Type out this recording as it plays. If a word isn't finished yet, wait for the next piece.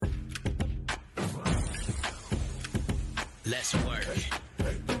Let's work.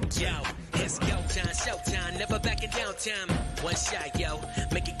 Yo, it's go time, showtime, never backing down time. One shot, yo,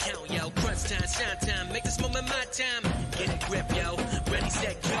 make it count, yo. Crunch time, shine time, make this moment my time. Get a grip, yo, ready,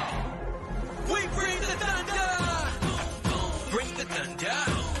 set, go. We bring the thunder. Bring the thunder.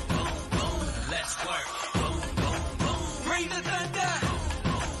 Let's work. Bring the thunder.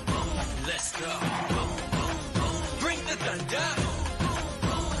 Let's go. Bring the thunder.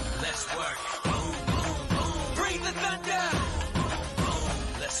 Let's work. Bring the thunder.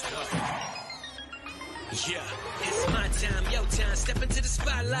 Let's go. Yeah, it's my time, yo time. Step into the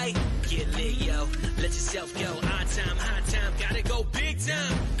spotlight. Get lit, yo. Let yourself go. Our time, high time. Gotta go big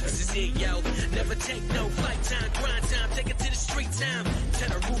time. This is it, yo. Never take no flight time. Grind time. Take it to the street time. Turn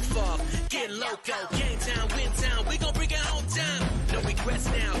the roof off. Get loco. Game time, win time. We gon' bring it home time. No regrets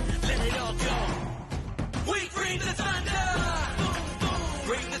now. Let it all go. We bring the thunder.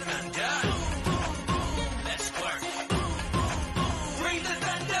 Bring the thunder. Let's work. Bring the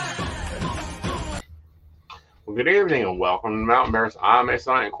thunder. Well, good evening and welcome to Mountain Bears. I'm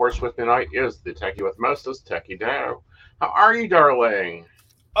Mason, and of course with me tonight is the Techie with Mostest, Techie Dow. How are you, darling?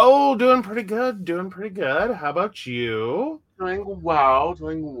 Oh, doing pretty good. How about you? Doing well.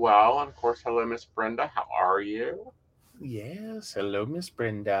 And of course, hello, Miss Brenda. How are you? Yes, hello, Miss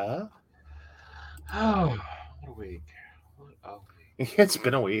Brenda. Oh, what a week. It's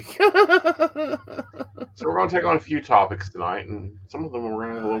been a week. So we're going to take on a few topics tonight, and some of them we're going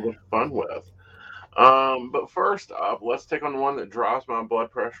to have a little bit of fun with. But first up, let's take on the one that drives my blood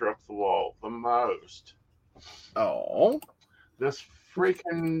pressure up the wall the most. Oh. This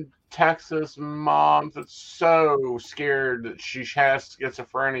freaking Texas mom that's so scared that she has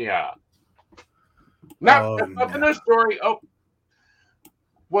schizophrenia. No, that's not the news story. Oh,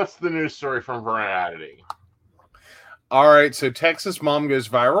 what's the news story from Variety? All right, so Texas mom goes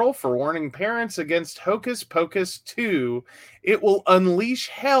viral for warning parents against Hocus Pocus 2. It will unleash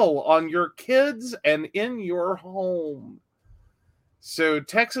hell on your kids and in your home. So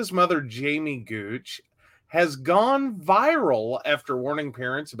Texas mother Jamie Gooch has gone viral after warning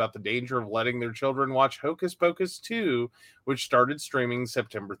parents about the danger of letting their children watch Hocus Pocus 2, which started streaming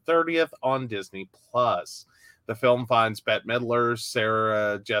September 30th on Disney+. The film finds Bette Midler,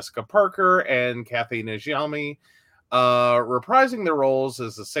 Sarah Jessica Parker, and Kathy Najimy reprising their roles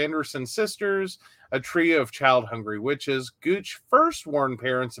as the Sanderson sisters, a trio of child-hungry witches. Gooch first warned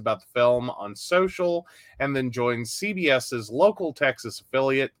parents about the film on social and then joined CBS's local Texas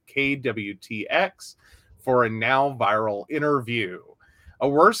affiliate, KWTX, for a now viral interview. A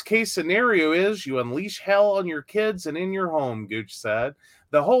worst-case scenario is you unleash hell on your kids and in your home, Gooch said.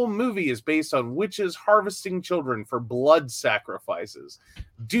 The whole movie is based on witches harvesting children for blood sacrifices.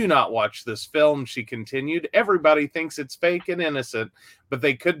 Do not watch this film, she continued. Everybody thinks it's fake and innocent, but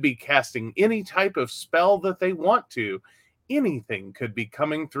they could be casting any type of spell that they want to. Anything could be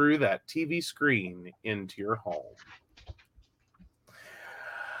coming through that TV screen into your home.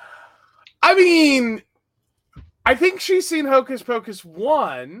 I mean, I think she's seen Hocus Pocus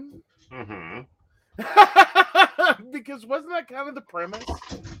 1. Mm-hmm. Because wasn't that kind of the premise?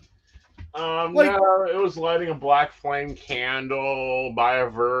 No, it was lighting a black flame candle by a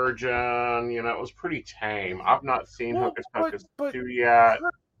virgin. You know, it was pretty tame. I've not seen Hocus Pocus 2 yet.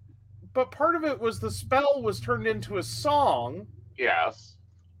 But part of it was the spell was turned into a song. Yes.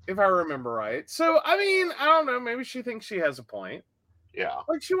 If I remember right. So, I mean, I don't know. Maybe she thinks she has a point. Yeah.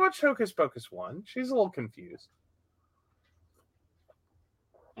 Like, she watched Hocus Pocus 1. She's a little confused.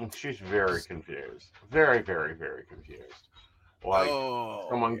 She's very confused. Very, very, very confused. Like,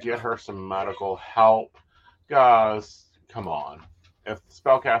 someone get her some medical help. Guys, come on. If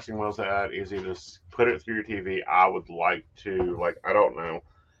spellcasting was that easy to put it through your TV, I would like to, I don't know,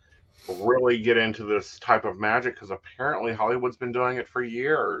 really get into this type of magic, because apparently Hollywood's been doing it for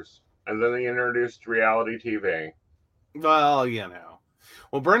years. And then they introduced reality TV. Well, you know.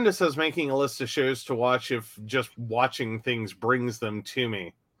 Well, Brenda says making a list of shows to watch if just watching things brings them to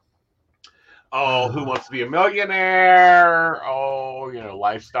me. Oh, Who Wants to Be a Millionaire? Oh, you know,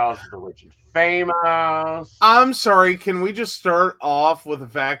 Lifestyles of the Rich and Famous. I'm sorry, can we just start off with the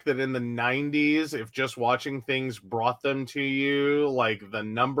fact that in the 90s, if just watching things brought them to you, like the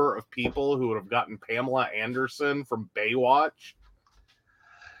number of people who would have gotten Pamela Anderson from Baywatch?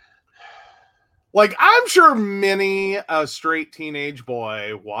 Like, I'm sure many a straight teenage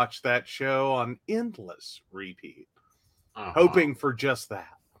boy watched that show on endless repeat, hoping for just that.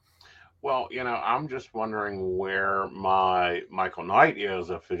 Well, you know, I'm just wondering where my Michael Knight is.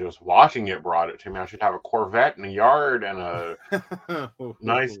 If just watching it brought it to me, I should have a Corvette in the yard and a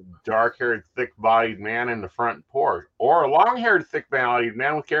nice dark-haired, thick-bodied man in the front porch. Or a long-haired, thick-bodied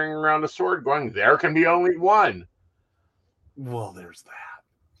man with carrying around a sword going, there can be only one. well, there's that.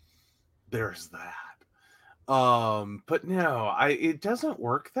 There's that. But no, it doesn't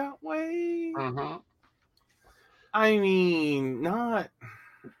work that way. Mm-hmm. I mean, not.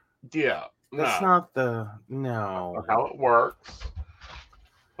 Yeah. That's not the no. That's how it works.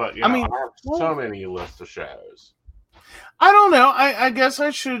 But I mean, I have so many lists of shows. I don't know. I guess I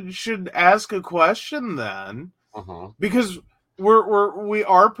should ask a question then, because we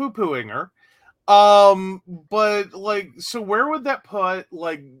are poo-pooing her. But like, so where would that put,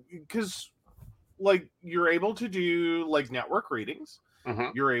 like, because like you're able to do like network readings,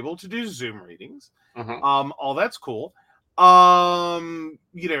 you're able to do Zoom readings, all that's cool.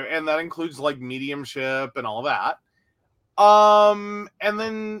 You know, and that includes like mediumship and all that. And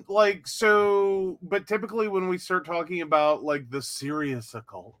then like, so, but typically when we start talking about like the serious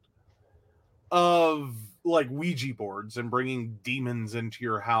occult of like Ouija boards and bringing demons into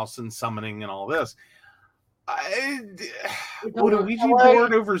your house and summoning and all this, would a Ouija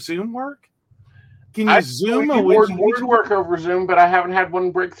board over Zoom work? Can you Zoom a Ouija board work over Zoom? But I haven't had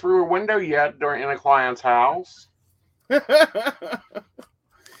one break through a window yet in a client's house.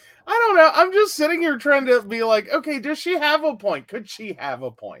 I don't know. I'm just sitting here trying to be like, okay, does she have a point? Could she have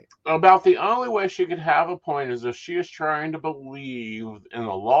a point? About the only way she could have a point is if she is trying to believe in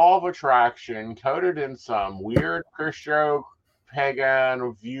the law of attraction coded in some weird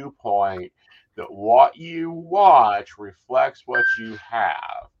Christo-pagan viewpoint that what you watch reflects what you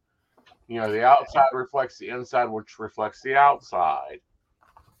have. You know, the outside reflects the inside, which reflects the outside.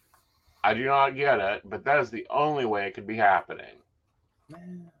 I do not get it, but that is the only way it could be happening.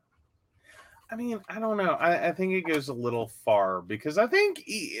 I mean, I don't know. I think it goes a little far because I think,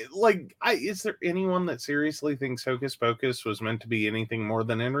 like, is there anyone that seriously thinks Hocus Pocus was meant to be anything more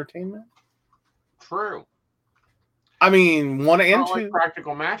than entertainment? True. I mean, one and two. Like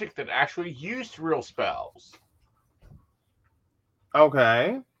practical magic that actually used real spells.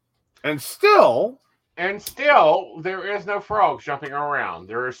 Okay. And still, there is no frogs jumping around.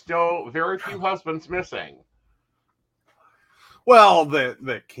 There are still very few husbands missing. Well,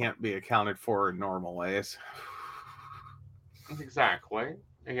 that can't be accounted for in normal ways. Exactly.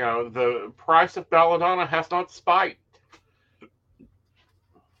 You know, the price of belladonna has not spiked.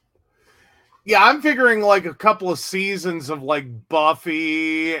 Yeah, I'm figuring like a couple of seasons of like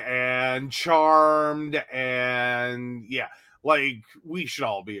Buffy and Charmed, and yeah, like we should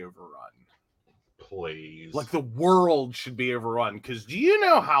all be overrun. Please. Like the world should be overrun. Because do you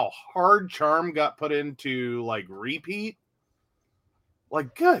know how hard Charm got put into like repeat?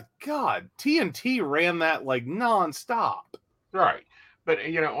 Like, good God, TNT ran that like nonstop. Right.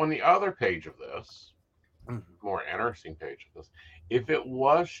 But, you know, on the other page of this, more interesting page of this, if it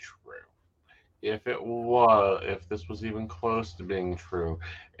was true, if this was even close to being true,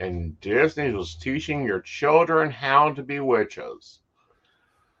 and Disney was teaching your children how to be witches.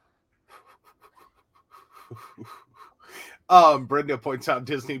 Brenda points out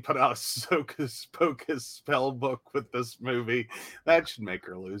Disney put out a Hocus Pocus spell book with this movie. That should make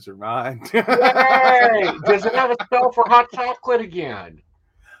her lose her mind. Yay! Does it have a spell for hot chocolate again?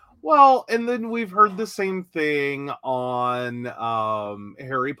 Well, and then we've heard the same thing on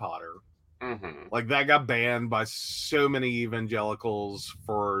Harry Potter. Like that got banned by so many evangelicals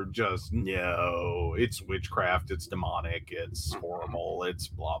for just, no, it's witchcraft, it's demonic, it's horrible, it's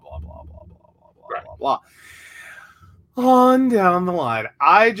blah, blah, blah, blah, blah, blah, blah, blah, blah. On down the line.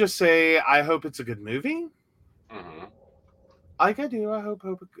 I just say I hope it's a good movie. Like I do. I hope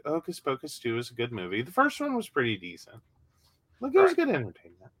Hocus Pocus 2 is a good movie. The first one was pretty decent. Like, it was good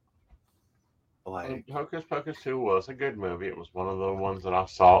entertainment. Like Hocus Pocus 2 was a good movie. It was one of the ones that I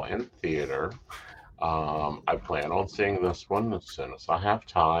saw in theater. I plan on seeing this one as soon as I have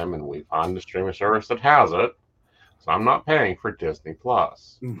time and we find the streaming service that has it. So I'm not paying for Disney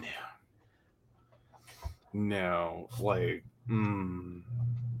Plus. No, like,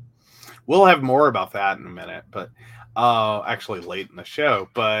 we'll have more about that in a minute, but actually late in the show.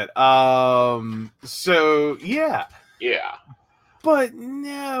 But so yeah. But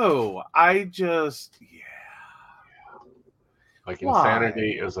no, I just like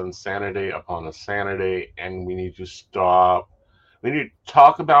insanity is insanity upon insanity, and we need to stop. We need to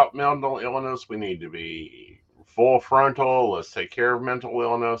talk about mental illness. We need to be full frontal. Let's take care of mental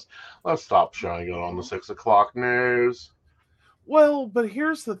illness. Let's stop showing it on the 6 o'clock news. Well, but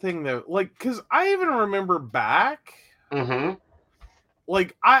here's the thing though, like, because I even remember back,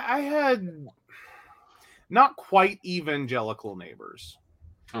 like I had not quite evangelical neighbors,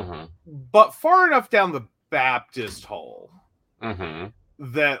 but far enough down the Baptist hole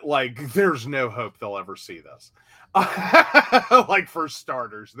that like there's no hope they'll ever see this. Like, for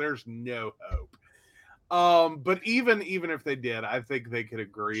starters, there's no hope. But even if they did, I think they could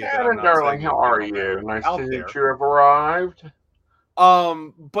agree that I'm Shannon, not darling, saying how are anything you? Nice out to there. meet you. Have arrived.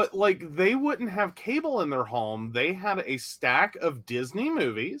 But like they wouldn't have cable in their home. They had a stack of Disney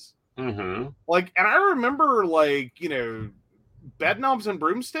movies. Mm-hmm. Like, and I remember, like, you know, Bedknobs and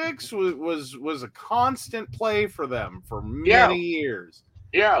Broomsticks was a constant play for them for many years.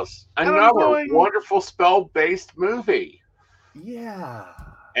 Yes, And another wonderful spell-based movie. Yeah.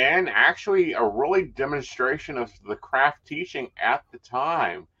 And actually a really demonstration of the craft teaching at the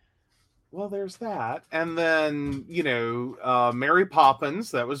time. Well, there's that. And then, you know, Mary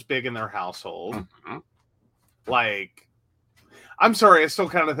Poppins, that was big in their household. Mm-hmm. Like, I'm sorry, I still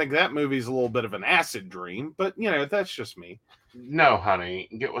kind of think that movie's a little bit of an acid dream, but, you know, that's just me. No, honey,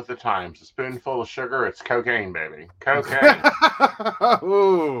 get with the times. A spoonful of sugar, it's cocaine, baby. Cocaine.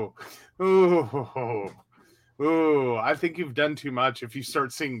 Ooh. I think you've done too much if you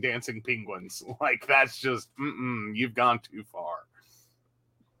start seeing dancing penguins. Like, that's just, you've gone too far.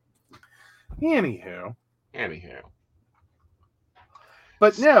 Anywho.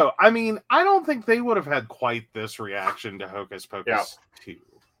 But no, I mean, I don't think they would have had quite this reaction to Hocus Pocus 2.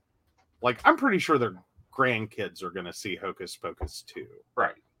 Like, I'm pretty sure their grandkids are going to see Hocus Pocus 2.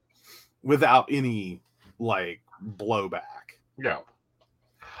 Right. Without any, like, blowback. Yeah.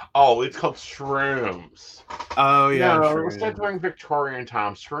 Oh, it's called Shrooms. Oh, yeah. No, instead during Victorian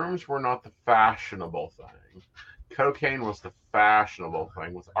times, Shrooms were not the fashionable thing. Cocaine was the fashionable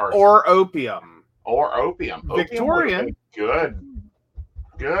thing with arson. Or opium. Victorian.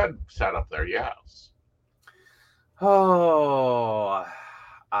 Good setup there, yes. Oh,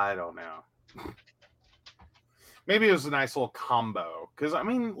 I don't know. Maybe it was a nice little combo. Because, I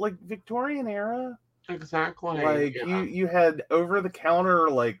mean, like, Victorian era... Exactly. Like, you had over-the-counter,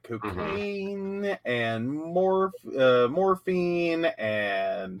 like, cocaine and morphine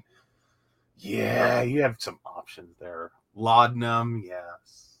and... Yeah, you have some options there. Laudanum,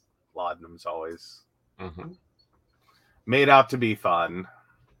 yes. Laudanum's always made out to be fun.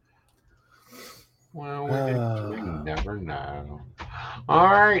 Well, we never know. All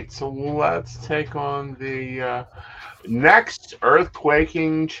right, so let's take on the next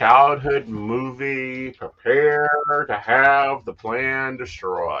earthquaking childhood movie. Prepare to have the plan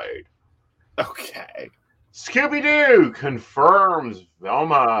destroyed. Okay. Scooby-Doo confirms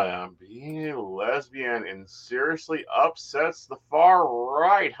Velma being a lesbian and seriously upsets the far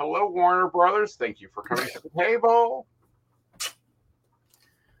right. Hello, Warner Brothers. Thank you for coming to the table.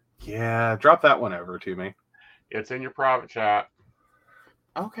 Yeah, drop that one over to me. It's in your private chat.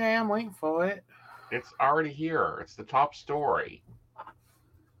 Okay, I'm waiting for it. It's already here. It's the top story.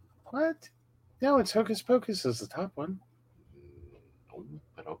 What? No, it's Hocus Pocus is the top one.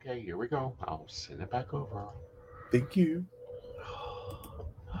 But okay, here we go. I'll send it back over. Thank you.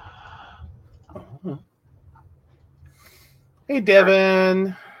 Hey,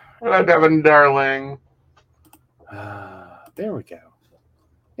 Devin. Hello, Devin, darling. There we go.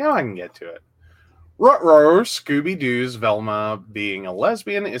 Now I can get to it. Ruh-roh, Scooby-Doo's Velma being a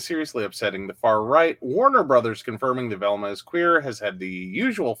lesbian is seriously upsetting the far right. Warner Brothers confirming that Velma is queer has had the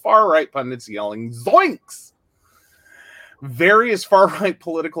usual far-right pundits yelling zoinks. Various far-right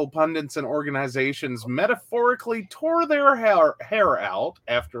political pundits and organizations metaphorically tore their hair out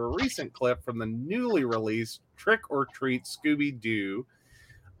after a recent clip from the newly released Trick or Treat Scooby-Doo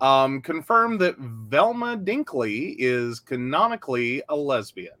confirmed that Velma Dinkley is canonically a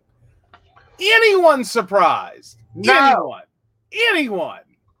lesbian. Anyone surprised? No.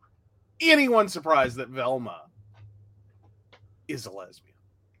 Anyone surprised that Velma is a lesbian?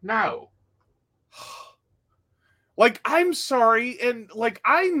 No. Like, I'm sorry, and like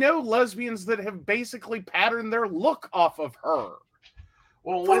I know lesbians that have basically patterned their look off of her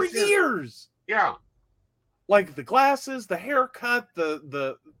for years. Yeah. Like the glasses, the haircut,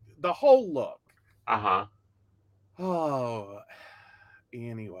 the whole look. Uh-huh. Oh,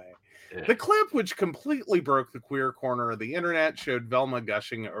 anyway. The clip, which completely broke the queer corner of the internet, showed Velma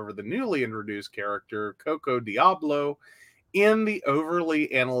gushing over the newly introduced character, Coco Diablo, in the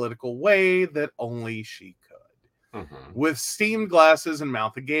overly analytical way that only she could. With steamed glasses and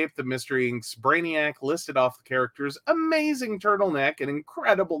mouth agape, the Mystery Inc.'s Brainiac listed off the character's amazing turtleneck and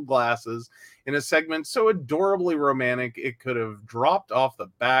incredible glasses in a segment so adorably romantic it could have dropped off the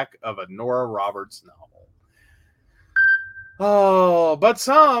back of a Nora Roberts novel. Oh, but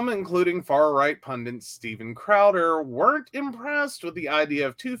some, including far-right pundit Steven Crowder, weren't impressed with the idea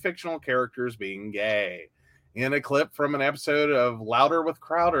of two fictional characters being gay. In a clip from an episode of Louder with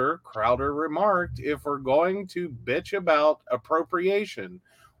Crowder, Crowder remarked, "If we're going to bitch about appropriation,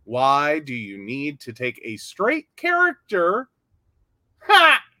 why do you need to take a straight character,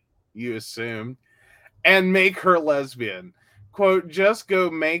 you assumed, and make her lesbian. Quote, just go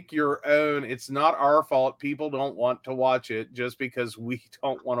make your own. It's not our fault people don't want to watch it just because we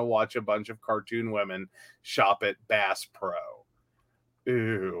don't want to watch a bunch of cartoon women shop at Bass Pro.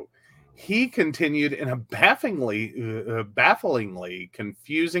 Ooh. He continued in a bafflingly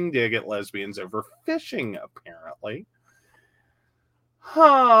confusing dig at lesbians over fishing, apparently.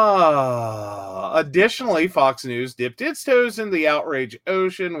 Additionally, Fox News dipped its toes in the outrage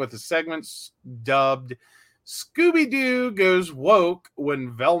ocean with a segment dubbed Scooby-Doo Goes Woke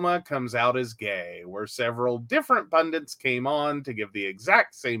When Velma Comes Out as Gay, where several different pundits came on to give the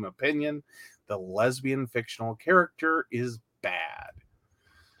exact same opinion. The lesbian fictional character is bad.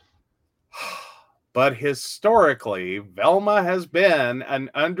 But historically, Velma has been an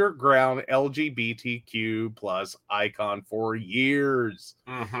underground LGBTQ plus icon for years.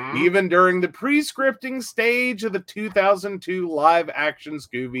 Mm-hmm. Even during the pre-scripting stage of the 2002 live-action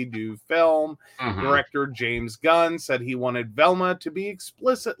Scooby-Doo film, director James Gunn said he wanted Velma to be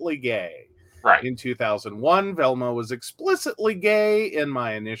explicitly gay. Right. In 2001, Velma was explicitly gay in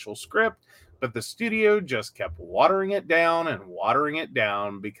my initial script, but the studio just kept watering it down,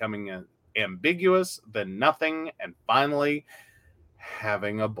 becoming ambiguous, then nothing, and finally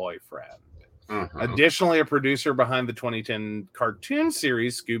having a boyfriend. Additionally, a producer behind the 2010 cartoon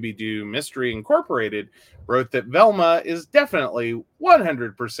series Scooby-Doo Mystery Incorporated wrote that Velma is definitely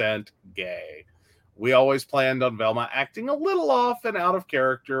 100% gay. We always planned on Velma acting a little off and out of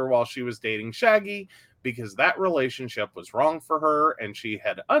character while she was dating Shaggy because that relationship was wrong for her and she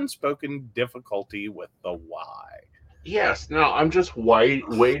had unspoken difficulty with the why. Yes, no, I'm just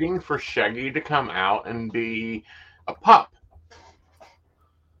waiting for Shaggy to come out and be a pup.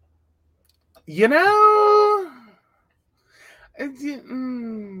 You know,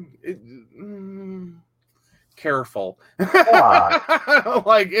 careful.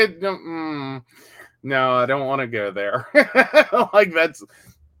 Like it. No, I don't want to go there. Like that's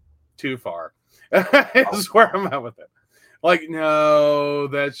too far. Is where I'm at with it. Like, no,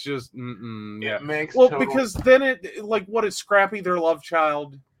 that's just yeah. It makes because then it like what is Scrappy their love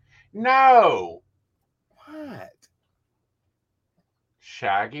child? No. What?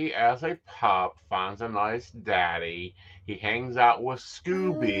 Shaggy as a pup finds a nice daddy. He hangs out with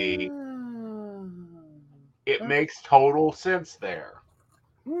Scooby. It makes total sense there.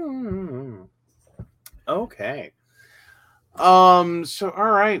 Okay. So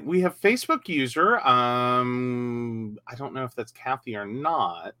all right, we have Facebook user. I don't know if that's Kathy or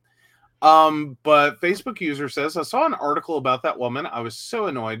not. But Facebook user says, I saw an article about that woman. I was so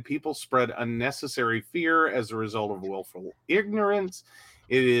annoyed. People spread unnecessary fear as a result of willful ignorance.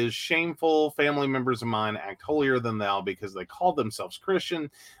 It is shameful. Family members of mine act holier than thou because they call themselves Christian,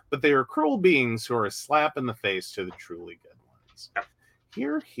 but they are cruel beings who are a slap in the face to the truly good ones.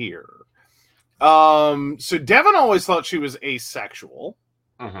 Hear, hear. So Devin always thought she was asexual.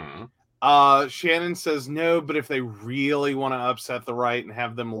 Shannon says no, but if they really want to upset the right and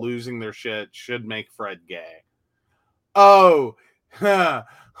have them losing their shit, should make Fred gay. Oh,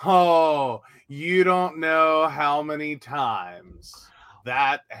 you don't know how many times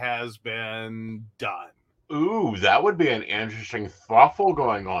that has been done. Ooh, that would be an interesting thruffle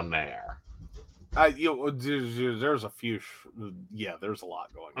going on there. There's a few. There's a lot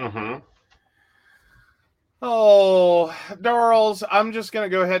going on. Oh, Darls, I'm just going to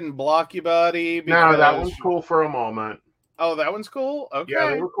go ahead and block you, buddy. No, that one's cool for a moment. Oh, that one's cool? Okay.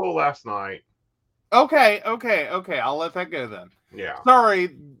 Yeah, they were cool last night. Okay. I'll let that go then. Yeah.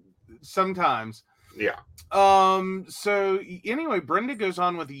 Sorry, sometimes. Yeah. So, anyway, Brenda goes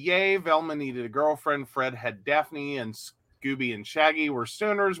on with, yay, Velma needed a girlfriend. Fred had Daphne, and Scooby and Shaggy were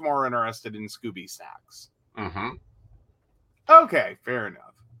stoners more interested in Scooby snacks. Okay, fair enough.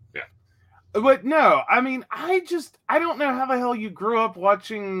 But no, I mean, I don't know how the hell you grew up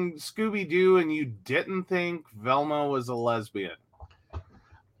watching Scooby-Doo and you didn't think Velma was a lesbian.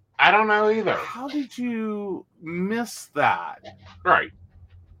 I don't know either. How did you miss that? Right.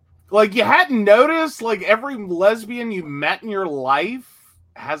 Like, you hadn't noticed, like, every lesbian you met in your life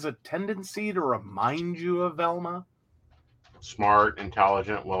has a tendency to remind you of Velma? Smart,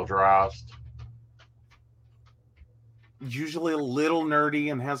 intelligent, well-dressed. Usually a little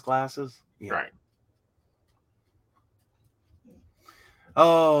nerdy and has glasses. Yeah. Right.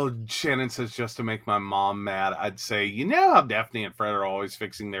 Oh, Shannon says, just to make my mom mad, I'd say, you know how Daphne and Fred are always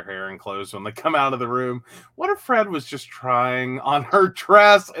fixing their hair and clothes when they come out of the room? What if Fred was just trying on her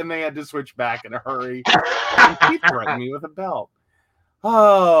dress and they had to switch back in a hurry? And he threatened me with a belt.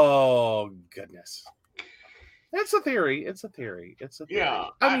 Oh, goodness. It's a theory. Yeah.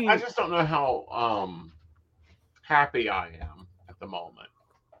 I mean, I just don't know how happy I am at the moment.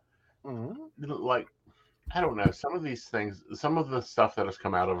 Like, I don't know. Some of these things, some of the stuff that has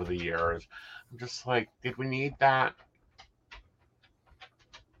come out over the years, I'm just like, did we need that?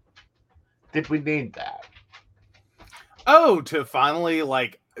 Did we need that? Oh, to finally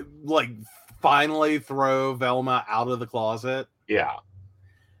finally throw Velma out of the closet. Yeah.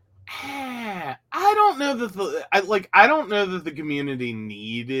 I don't know that I don't know that the community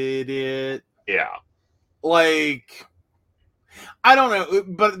needed it. Yeah. Like, I don't know,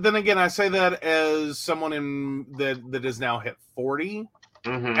 but then again, I say that as someone that has now hit 40,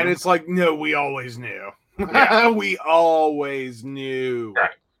 and it's like, no, we always knew. Yeah. We always knew.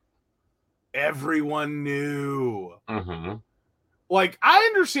 Right. Everyone knew. Mm-hmm. Like, I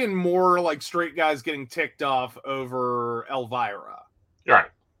understand more like straight guys getting ticked off over Elvira. Right.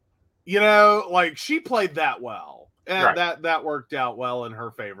 You know, like, she played that well, and right. that worked out well in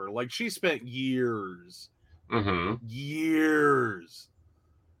her favor. Like, she spent years,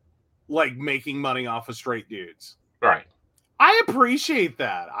 like, making money off of straight dudes. Right. I appreciate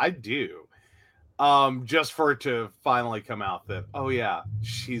that. I do. Just for it to finally come out that, oh yeah,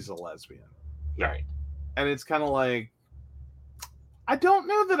 she's a lesbian. Right. And it's kind of like, I don't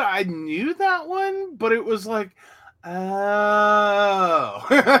know that I knew that one, but it was like, oh,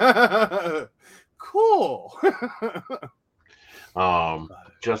 cool.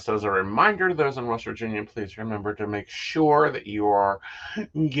 Just as a reminder to those in West Virginia, please remember to make sure that you are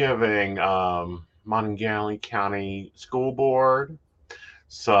giving Montgomery County School Board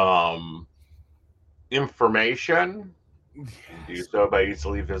some information. Yes. Do so by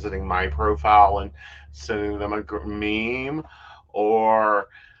easily visiting my profile and sending them a meme, or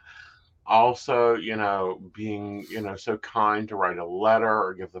also, being, so kind to write a letter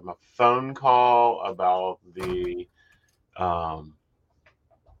or give them a phone call about the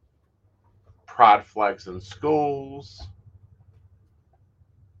pride flags in schools.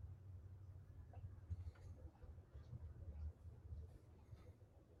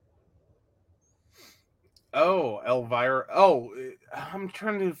 Oh, Elvira. Oh, I'm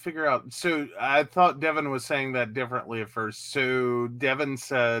trying to figure out. So I thought Devin was saying that differently at first. So Devin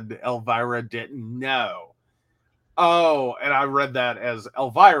said Elvira didn't know. Oh, and I read that as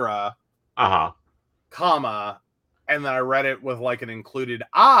Elvira, comma, and then I read it with like an included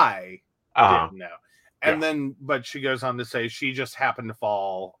I didn't know. And then, but she goes on to say she just happened to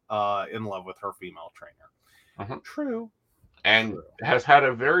fall in love with her female trainer. True. And has had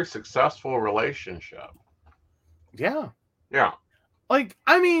a very successful relationship. Yeah. Yeah. Like,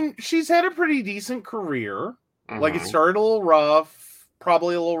 I mean, she's had a pretty decent career. Like, it started a little rough,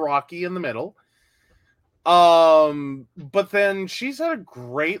 probably a little rocky in the middle. But then she's had a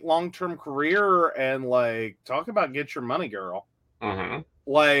great long-term career, and like, talk about get your money, girl.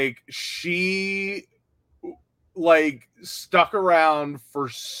 Like, she like stuck around for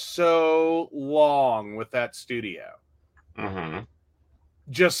so long with that studio.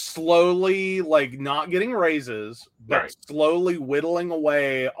 Just slowly, like, not getting raises, but slowly whittling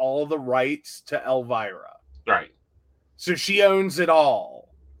away all the rights to Elvira. Right. So she owns it all.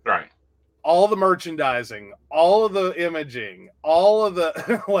 Right. All the merchandising, all of the imaging, all of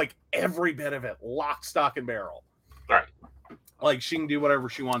the, like, every bit of it, lock, stock, and barrel. Right. Like, she can do whatever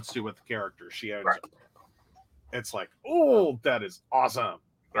she wants to with the character. She owns it. It's like, oh, that is awesome.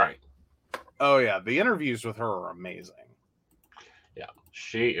 Right. Oh, yeah. The interviews with her are amazing. Yeah.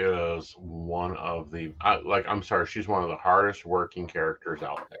 She is one of the, she's one of the hardest working characters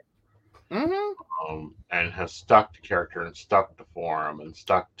out there. And has stuck to character and stuck to form and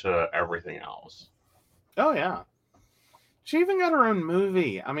stuck to everything else. Oh, yeah. She even got her own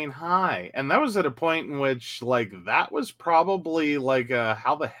movie. I mean, hi. And that was at a point in which, like, that was probably like,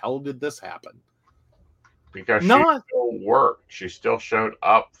 how the hell did this happen? Because she still worked. She still showed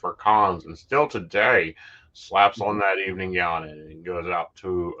up for cons, and still today slaps on that evening gown and goes out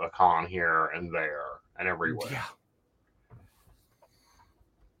to a con here and there and everywhere. Yeah.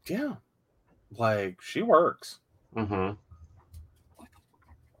 Yeah. Like, she works. But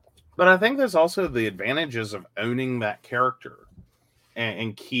I think there's also the advantages of owning that character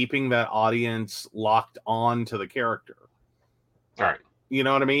and keeping that audience locked on to the character. Right. You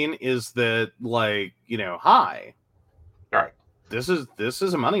know what I mean? Is that, like, hi. Right. This is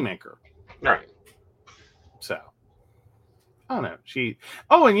a moneymaker. Right. So, I don't know.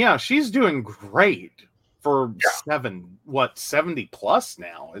 She's doing great for 70 plus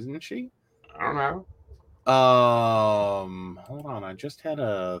now, isn't she? I don't know. Hold on. I just had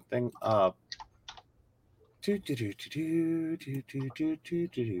a thing up.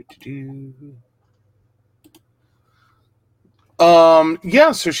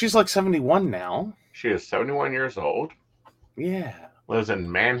 Yeah, so she's like 71 now. She is 71 years old. Yeah. Lives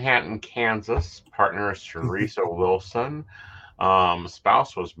in Manhattan, Kansas. Partner is Teresa Wilson.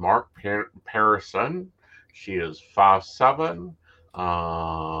 Spouse was Mark Parison. She is 5'7".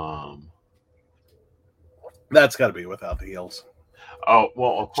 That's got to be without the heels. Oh,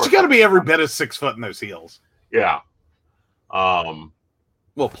 well, of course. She's got to be every bit of 6 foot in those heels. Yeah. Well,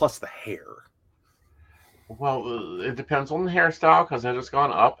 plus the hair. Well, it depends on the hairstyle because it has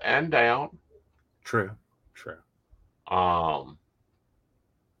gone up and down. True.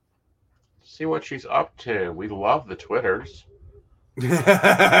 See what she's up to. We love the Twitters.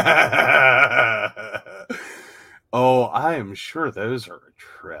 Oh, I am sure those are a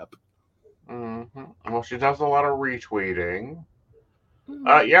trip. Mm-hmm. Well, she does a lot of retweeting.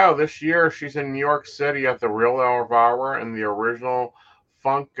 Yeah, this year she's in New York City at the Real Elvira and the original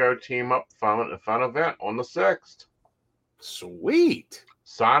Funko Team Up fun event on the 6th. Sweet.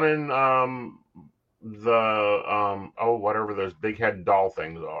 Signing whatever those big head doll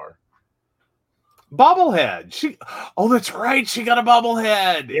things are. Bobblehead. That's right. She got a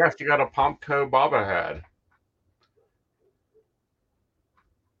bobblehead. Yeah, she got a Pumpco bobblehead.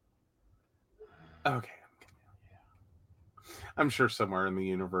 Okay. I'm sure somewhere in the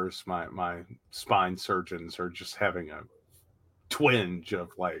universe, my spine surgeons are just having a twinge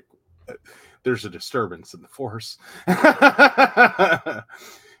of like, there's a disturbance in the force. Yeah,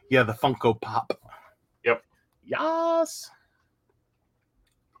 the Funko Pop. Yep. Yes.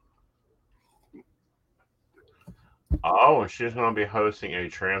 Oh, and she's going to be hosting a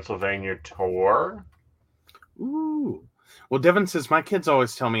Transylvania tour. Ooh. Well, Devin says, my kids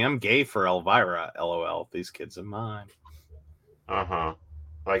always tell me I'm gay for Elvira. LOL. These kids are mine. Uh-huh.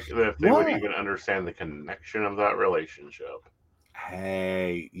 Like, if they would even understand the connection of that relationship.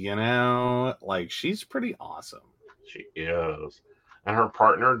 Hey, like, she's pretty awesome. She is. And her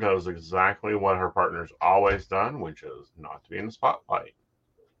partner does exactly what her partner's always done, which is not to be in the spotlight.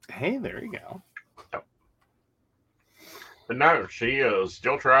 Hey, there you go. Yep. But no, she is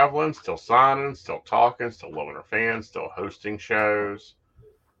still traveling, still signing, still talking, still loving her fans, still hosting shows.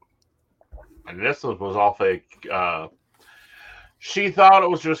 And this was all fake. She thought it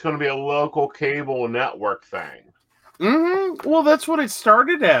was just going to be a local cable network thing. Mm-hmm. Well, that's what it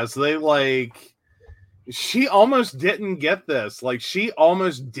started as. She almost didn't get this. Like, she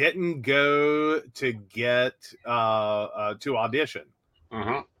almost didn't go to get to audition.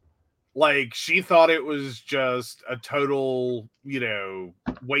 Mm-hmm. Like, she thought it was just a total,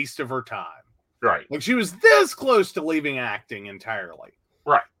 waste of her time. Right. Like, she was this close to leaving acting entirely.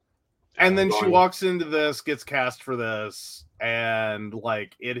 Right. And then she walks into this, gets cast for this, and,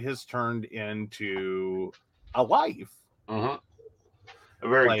 like, it has turned into a life. Mm-hmm. A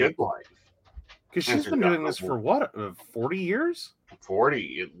very good life. Because she's been doing this for, 40 years?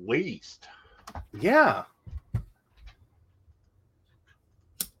 40, at least. Yeah.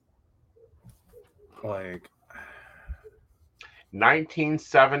 Like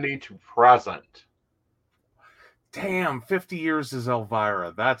 1970 to present. Damn, 50 years is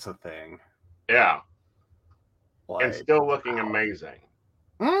Elvira. That's a thing. Yeah. Like, and still looking amazing.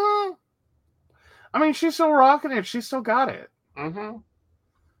 I mean, she's still rocking it. She still got it. Mm-hmm.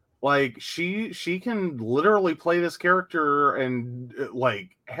 Like, she can literally play this character, and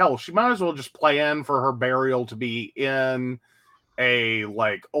like, hell, she might as well just plan for her burial to be in a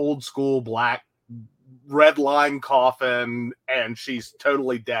like old school black red line coffin, and she's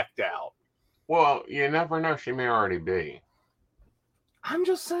totally decked out. Well, you never know. She may already be. I'm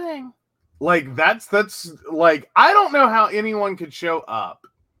just saying. Like, that's like, I don't know how anyone could show up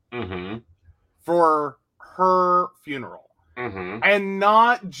for her funeral and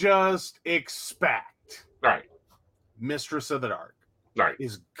not just expect Mistress of the Dark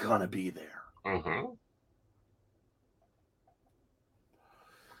is gonna be there.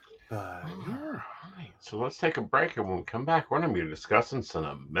 Yeah. So let's take a break, and when we come back, we're going to be discussing some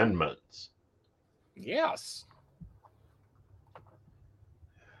amendments. Yes.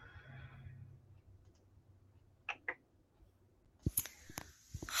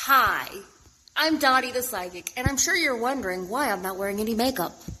 Hi, I'm Dottie the Psychic, and I'm sure you're wondering why I'm not wearing any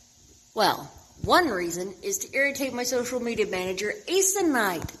makeup. Well, one reason is to irritate my social media manager, Asen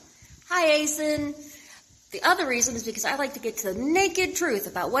Knight. Hi, Asen. The other reason is because I like to get to the naked truth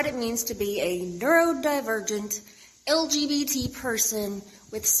about what it means to be a neurodivergent LGBT person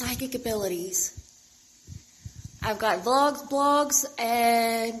with psychic abilities. I've got vlogs, blogs,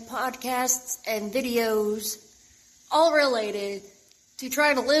 and podcasts and videos all related to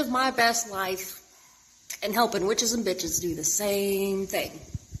trying to live my best life and helping witches and bitches do the same thing.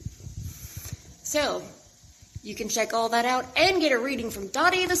 So, you can check all that out and get a reading from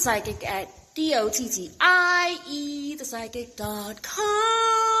Dottie the Psychic at DOTTIE,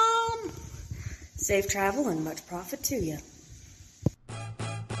 thepsychic.com. Safe travel and much profit to you.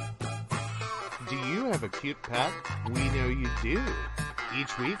 Do you have a cute pet? We know you do.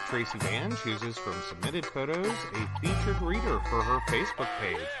 Each week, Tracy Vann chooses from submitted photos a featured reader for her Facebook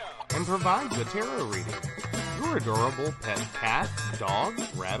page and provides a tarot reading. Your adorable pet cat, dog,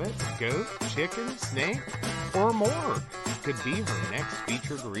 rabbit, goat, chicken, snake, or more could be her next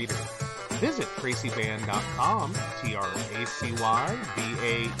featured reader. Visit TracyVann.com,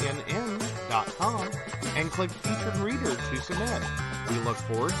 TracyVann.com, and click Featured Reader to submit. We look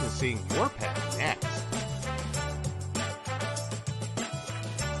forward to seeing your pet next.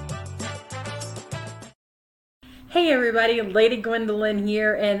 Hey everybody, Lady Gwendolyn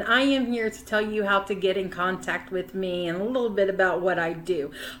here, and I am here to tell you how to get in contact with me and a little bit about what I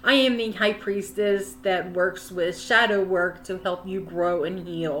do. I am the High Priestess that works with shadow work to help you grow and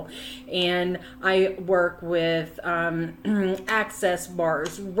heal. And I work with access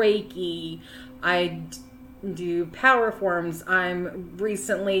bars, Reiki, I do power forms. I'm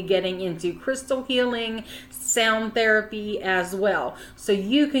recently getting into crystal healing, sound therapy as well. So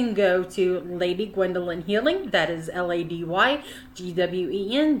you can go to Lady Gwendolyn Healing, that is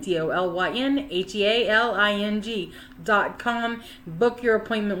LadyGwendolynHealing.com. Book your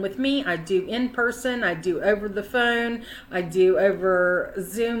appointment with me. I do in person, I do over the phone, I do over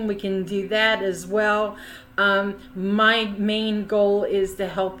Zoom. We can do that as well. My main goal is to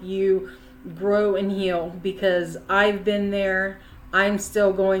help you grow and heal, because I've been there, I'm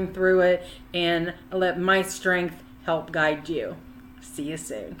still going through it, and I let my strength help guide you. See you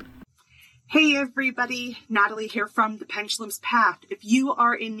soon. Hey everybody, Natalie here from The Pendulum's Path. If you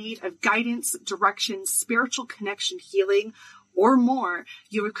are in need of guidance, direction, spiritual connection, healing, or more,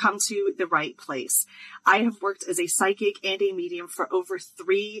 you would come to the right place. I have worked as a psychic and a medium for over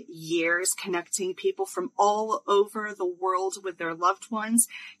 3 years, connecting people from all over the world with their loved ones,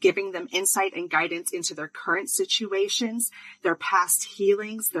 giving them insight and guidance into their current situations, their past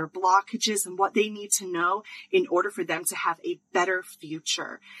healings, their blockages, and what they need to know in order for them to have a better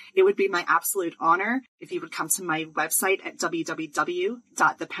future. It would be my absolute honor if you would come to my website at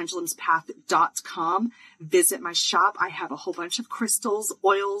www.thependulumspath.com. Visit my shop. I have a whole bunch of crystals,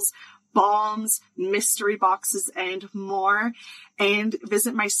 oils, balms, mystery boxes, and more. And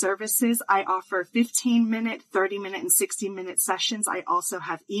visit my services. I offer 15-minute, 30-minute, and 60-minute sessions. I also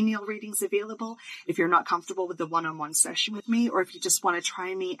have email readings available if you're not comfortable with the one-on-one session with me, or if you just want to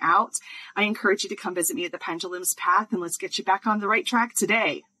try me out. I encourage you to come visit me at the Pendulum's Path, and let's get you back on the right track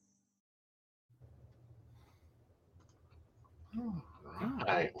today. All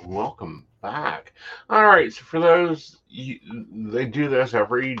right, welcome back. All right, so for those, they do this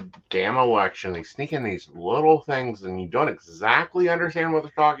every damn election. They sneak in these little things, and you don't exactly understand what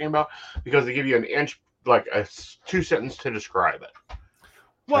they're talking about because they give you an inch, like a 2-sentence to describe it.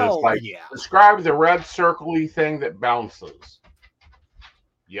 Well, like, yeah. Describe the red circle-y thing that bounces.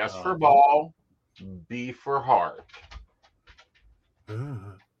 Yes for ball, B for heart.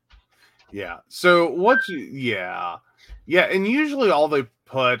 Yeah. So yeah, and usually all they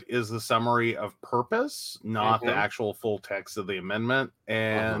put is the summary of purpose, not the actual full text of the amendment.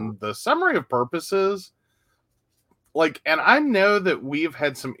 And the summary of purposes, like, and I know that we've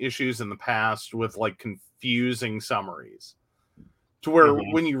had some issues in the past with like confusing summaries to where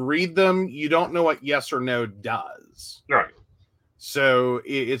when you read them, you don't know what yes or no does. Right. So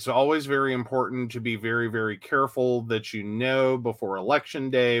it's always very important to be very, very careful that you know before Election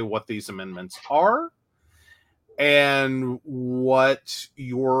Day what these amendments are and what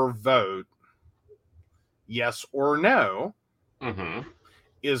your vote, yes or no,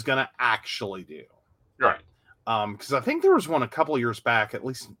 is going to actually do. Right. Because I think there was one a couple of years back, at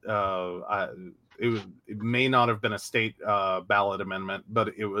least it may not have been a state ballot amendment,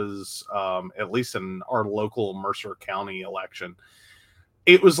 but it was at least in our local Mercer County election.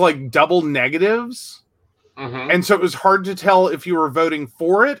 It was like double negatives. And so it was hard to tell if you were voting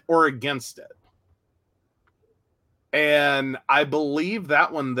for it or against it. And I believe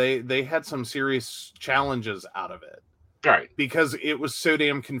that one, they had some serious challenges out of it. Right. Because it was so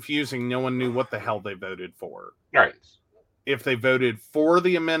damn confusing. No one knew what the hell they voted for. Right. If they voted for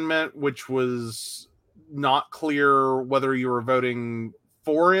the amendment, which was not clear whether you were voting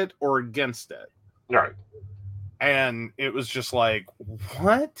for it or against it. Right. And it was just like,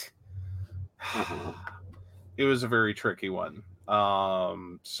 what? It was a very tricky one.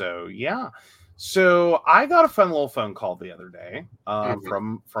 So yeah. So I got a fun little phone call the other day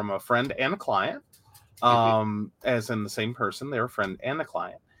from a friend and a client. As in the same person, they're a friend and a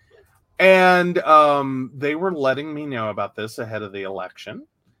client. And they were letting me know about this ahead of the election.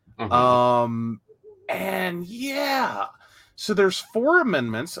 Mm-hmm. And yeah. So there's 4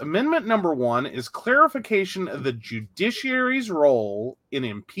 amendments. Amendment number 1 is clarification of the judiciary's role in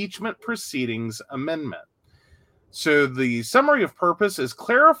impeachment proceedings amendment. So the summary of purpose is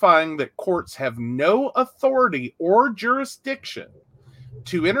clarifying that courts have no authority or jurisdiction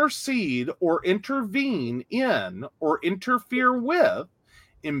to intercede or intervene in or interfere with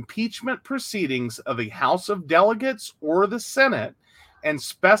impeachment proceedings of the House of Delegates or the Senate, and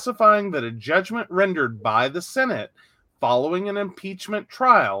specifying that a judgment rendered by the Senate following an impeachment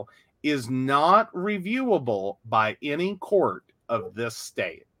trial is not reviewable by any court of this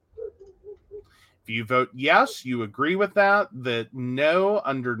state. If you vote yes, you agree with that no,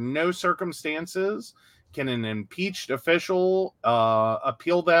 under no circumstances can an impeached official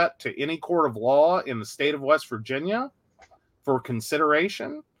appeal that to any court of law in the state of West Virginia for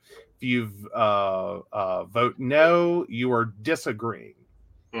consideration. If you vote no, you are disagreeing.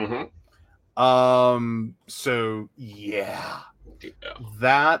 Mm-hmm. So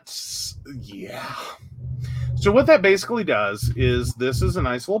that's. So what that basically does is this is a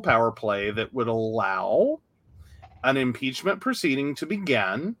nice little power play that would allow an impeachment proceeding to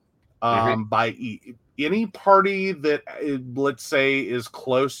begin by any party that, let's say, is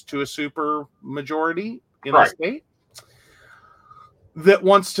close to a super majority in the state that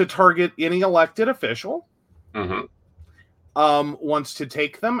wants to target any elected official, wants to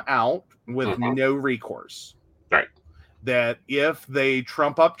take them out with no recourse. Right. That if they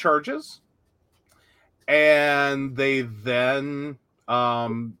trump up charges and they then,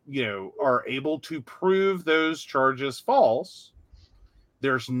 are able to prove those charges false,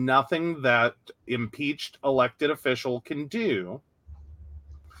 there's nothing that impeached elected official can do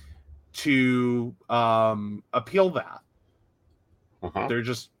to appeal that. They're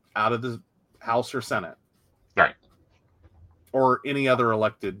just out of the House or Senate. Right. Or any other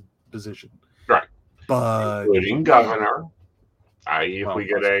elected position. Right. But including governor. I.e., if we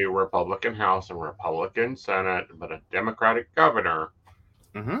get a Republican House and Republican Senate, but a Democratic governor,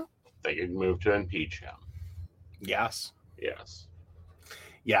 they can move to impeach him. Yes. Yes.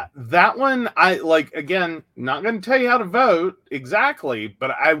 Yeah, that one, again, not going to tell you how to vote exactly,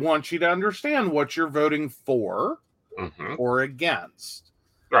 but I want you to understand what you're voting for or against.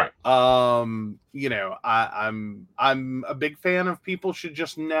 Right. I'm a big fan of people should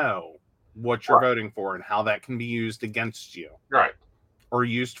just know what you're voting for and how that can be used against you. Right. Or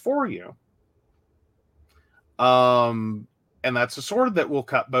used for you. And that's a sword that will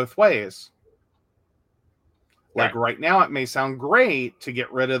cut both ways. Like right now, it may sound great to get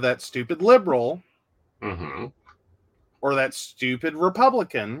rid of that stupid liberal or that stupid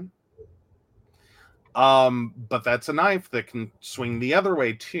Republican. But that's a knife that can swing the other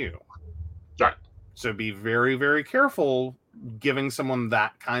way too. Right. So be very, very careful giving someone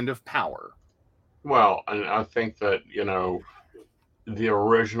that kind of power. Well, and I think that, the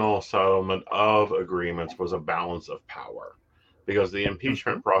original settlement of agreements was a balance of power, because the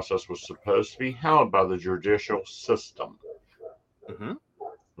impeachment process was supposed to be held by the judicial system.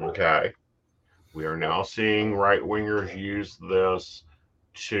 Okay. We are now seeing right-wingers use this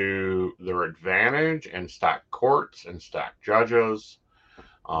to their advantage and stack courts and stack judges.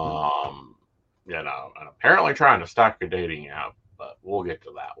 And apparently trying to stack a dating app, but we'll get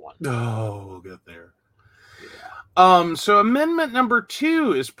to that one. Oh, we'll get there. Yeah. So amendment number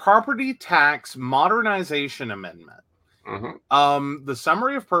 2 is property tax modernization amendment. The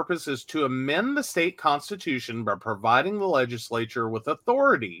summary of purpose is to amend the state constitution by providing the legislature with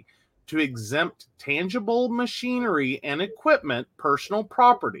authority to exempt tangible machinery and equipment, personal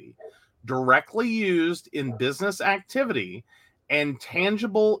property, directly used in business activity, and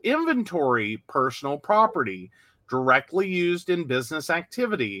tangible inventory, personal property, directly used in business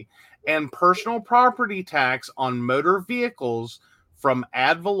activity, and personal property tax on motor vehicles from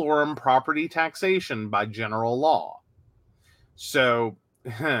ad valorem property taxation by general law. So,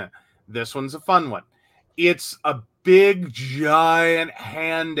 this one's a fun one. It's a big, giant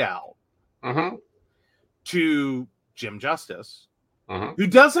handout to Jim Justice, who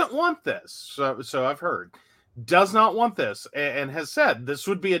doesn't want this. So I've heard. Does not want this and has said this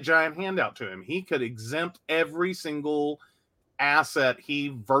would be a giant handout to him. He could exempt every single asset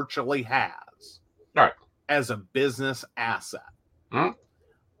he virtually has as a business asset.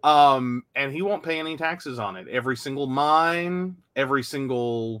 And he won't pay any taxes on it. Every single mine, every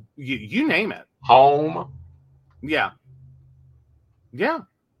single, you name it. Home. Yeah. Yeah.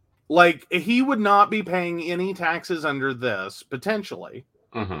 Like, he would not be paying any taxes under this, potentially.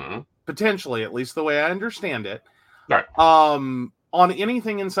 Potentially, at least the way I understand it. Right. On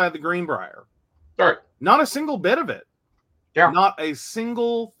anything inside the Greenbrier. Right. Not a single bit of it. Yeah. Not a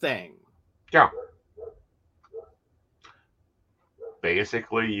single thing. Yeah.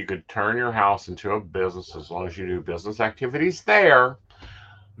 Basically, you could turn your house into a business as long as you do business activities there.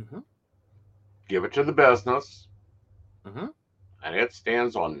 Mm-hmm. Give it to the business. Mm-hmm. And it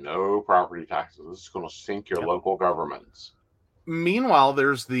stands on no property taxes. This is going to sink your local governments. Meanwhile,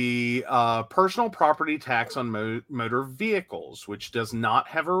 there's the personal property tax on motor vehicles, which does not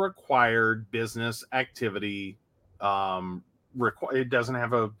have a required business activity. It doesn't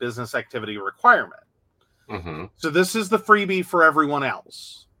have a business activity requirement. Mm-hmm. So this is the freebie for everyone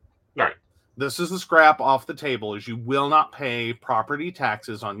else. Right. This is the scrap off the table, is you will not pay property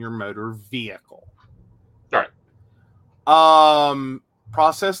taxes on your motor vehicle. Right.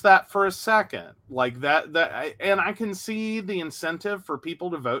 Process that for a second. Like that, and I can see the incentive for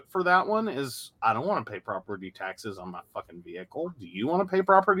people to vote for that one is, I don't want to pay property taxes on my fucking vehicle. Do you want to pay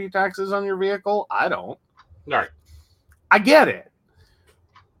property taxes on your vehicle? I don't. Right. I get it.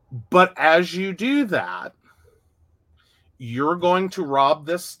 But as you do that, you're going to rob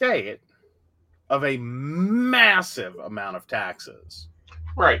this state of a massive amount of taxes.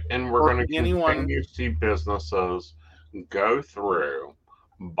 Right. And we're going to continue to see businesses go through,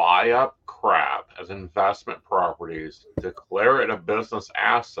 buy up crap as investment properties, declare it a business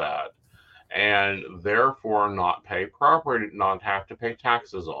asset, and therefore not have to pay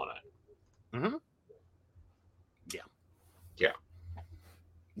taxes on it. Mm-hmm.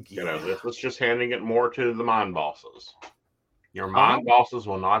 Yeah. This is just handing it more to the mine bosses. Your mine bosses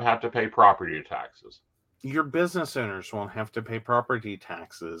will not have to pay property taxes. Your business owners won't have to pay property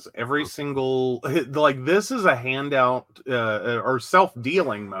taxes. Every single, like, this is a handout or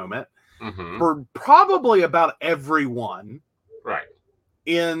self-dealing moment for probably about everyone. Right.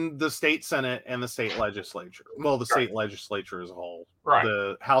 In the state Senate and the state legislature. Well, the state legislature as a whole. Right.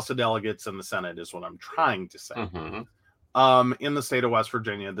 The House of Delegates and the Senate is what I'm trying to say. In the state of West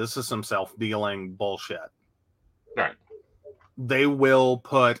Virginia, this is some self-dealing bullshit. Right. They will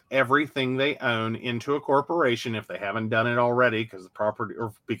put everything they own into a corporation if they haven't done it already, because the property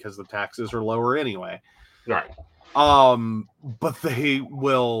or because the taxes are lower anyway. Right. But they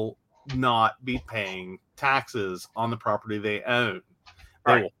will not be paying taxes on the property they own.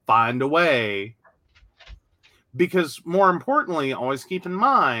 They will find a way, because more importantly, always keep in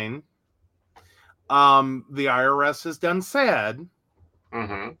mind, the IRS has done said,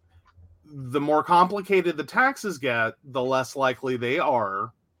 the more complicated the taxes get, the less likely they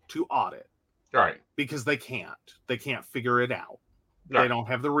are to audit. Right. Because they can't figure it out. Right. They don't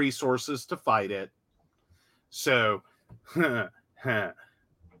have the resources to fight it. So,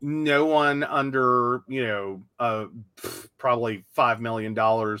 no one under, probably $5 million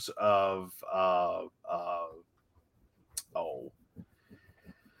of,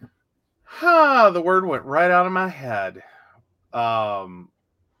 the word went right out of my head.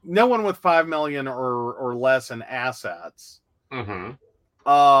 No one with 5 million or less in assets,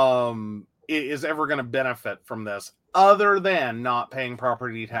 is ever going to benefit from this other than not paying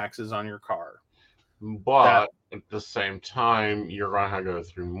property taxes on your car. But at the same time, you're going to go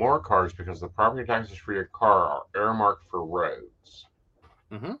through more cars because the property taxes for your car are earmarked for roads.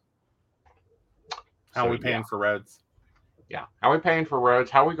 How are we paying for roads? Yeah. How are we paying for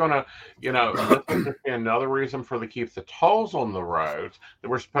roads? How are we going to, this is another reason for keep the tolls on the roads that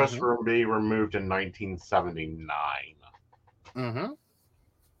were supposed to be removed in 1979.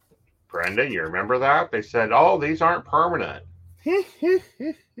 Brenda, you remember that? They said, these aren't permanent.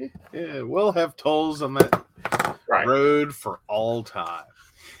 We'll have tolls on that road for all time.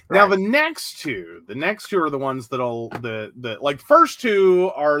 Now, the next two are the ones that'll, first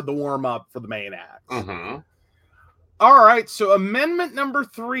two are the warm up for the main act. All right, so amendment number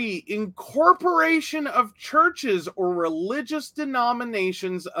 3, incorporation of churches or religious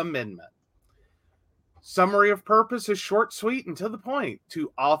denominations amendment. Summary of purpose is short, sweet, and to the point: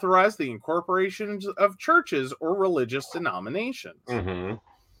 to authorize the incorporation of churches or religious denominations.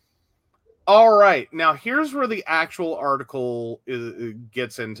 All right, now here's where the actual article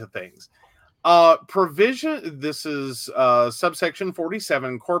gets into things. Provision, this is subsection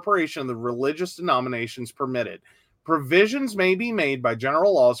 47, incorporation of the religious denominations permitted. Provisions may be made by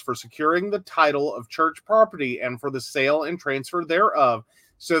general laws for securing the title of church property and for the sale and transfer thereof,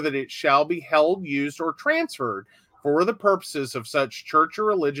 so that it shall be held, used, or transferred for the purposes of such church or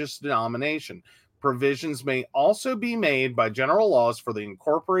religious denomination. Provisions may also be made by general laws for the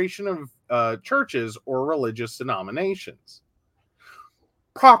incorporation of churches or religious denominations.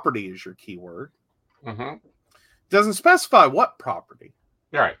 Property is your key word. Doesn't specify what property.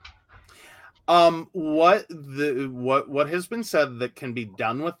 Right. What has been said that can be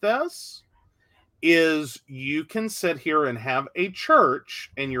done with this is you can sit here and have a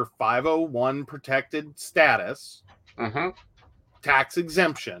church in your 501 protected status, tax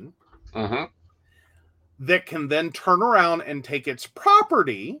exemption, that can then turn around and take its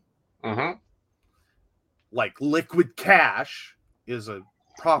property, like liquid cash is a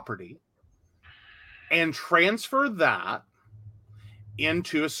property, and transfer that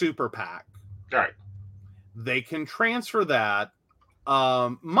into a super PAC. Right. They can transfer that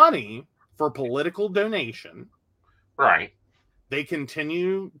money for political donation. Right. They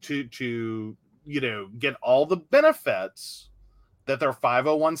continue to get all the benefits that their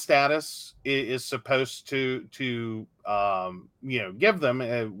 501 status is supposed to give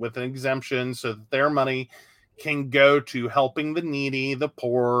them with an exemption, so that their money can go to helping the needy, the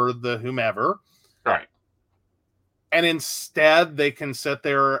poor, the whomever. Right. And instead, they can sit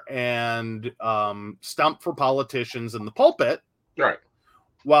there and stump for politicians in the pulpit, Right.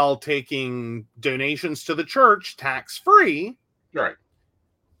 while taking donations to the church tax-free, Right.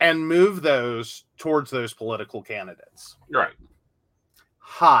 and move those towards those political candidates. Right.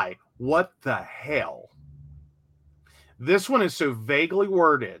 Hi, what the hell? This one is so vaguely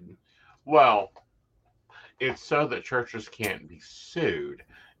worded. Well, it's so that churches can't be sued.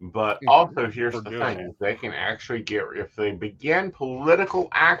 But also, here's the thing. They can actually get, if they begin political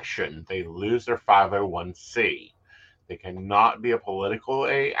action, they lose their 501c. They cannot be a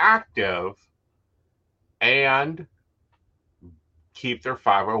politically active and keep their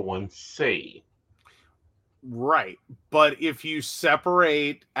 501c. Right. But if you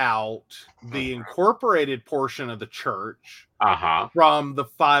separate out the incorporated portion of the church from the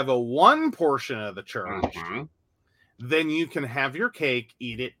 501 portion of the church, then you can have your cake,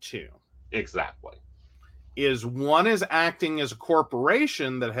 eat it too. Exactly. One is acting as a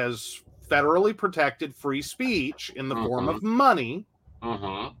corporation that has federally protected free speech in the form of money,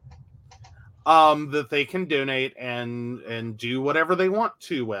 that they can donate and do whatever they want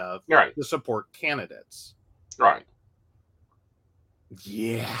to with, to support candidates. Right.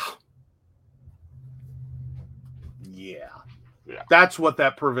 Yeah. That's what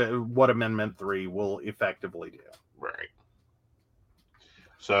what Amendment 3 will effectively do. Right.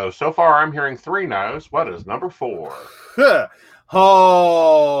 So far I'm hearing 3 no's. What is number 4?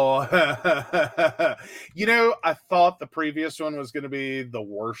 Oh, I thought the previous one was going to be the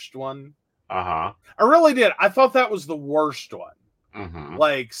worst one. I really did. I thought that was the worst one.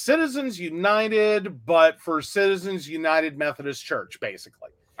 Like Citizens United, but for Citizens United Methodist Church,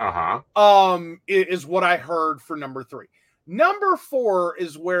 basically. Is what I heard for number 3. Number 4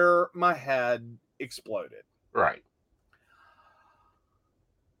 is where my head exploded. Right.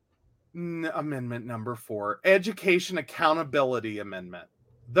 Amendment number 4, Education Accountability Amendment.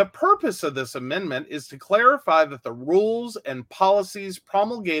 The purpose of this amendment is to clarify that the rules and policies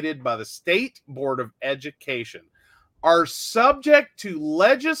promulgated by the State Board of Education are subject to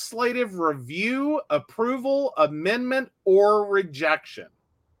legislative review, approval, amendment, or rejection.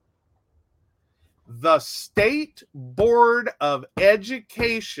 The State Board of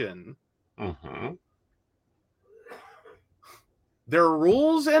Education, their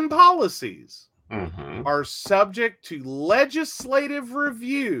rules and policies are subject to legislative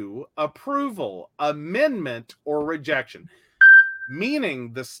review, approval, amendment, or rejection.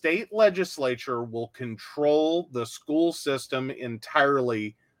 Meaning the state legislature will control the school system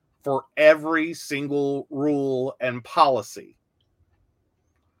entirely for every single rule and policy.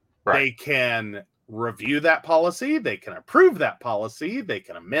 Right. They can review that policy. They can approve that policy. They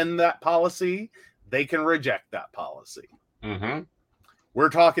can amend that policy. They can reject that policy. We're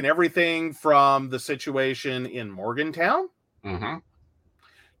talking everything from the situation in Morgantown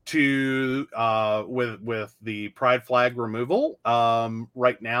to with the pride flag removal.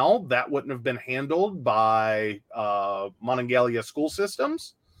 Right now, that wouldn't have been handled by Monongalia School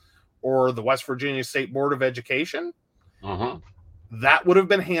Systems or the West Virginia State Board of Education. That would have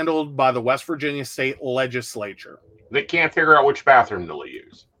been handled by the West Virginia State Legislature. They can't figure out which bathroom to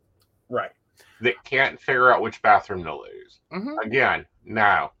use. Right. They can't figure out which bathroom to use. Again,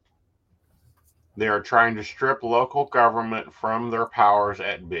 now, they are trying to strip local government from their powers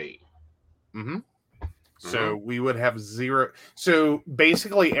at B. So we would have zero. So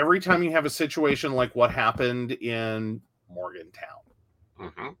basically, every time you have a situation like what happened in Morgantown,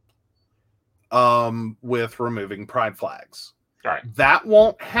 with removing pride flags, that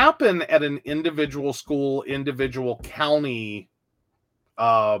won't happen at an individual school, individual county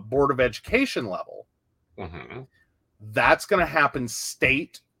Board of Education level. That's going to happen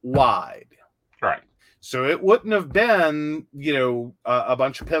statewide. Right. So it wouldn't have been, a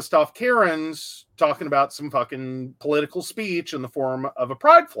bunch of pissed off Karens talking about some fucking political speech in the form of a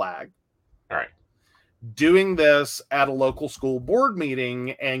pride flag. Right. doing this at a local school board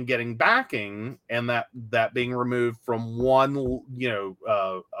meeting and getting backing, and that being removed from one,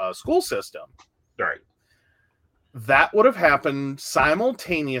 school system. Right. That would have happened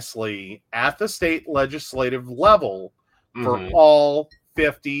simultaneously at the state legislative level for all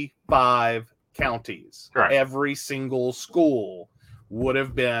 55 counties. Right. Every single school would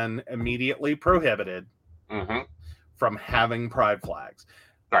have been immediately prohibited from having pride flags.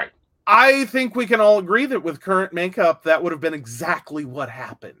 Right. I think we can all agree that with current makeup, that would have been exactly what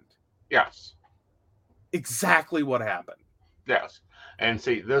happened. Yes. Exactly what happened. Yes. And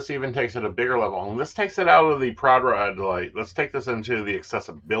see, this even takes it a bigger level. And this takes it out of the proud right. Let's take this into the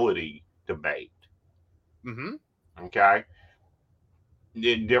accessibility debate. Okay.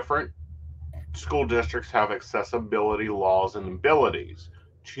 Different school districts have accessibility laws and abilities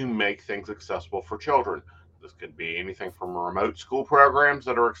to make things accessible for children. This could be anything from remote school programs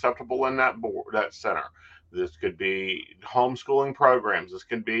that are acceptable in that center. This could be homeschooling programs. This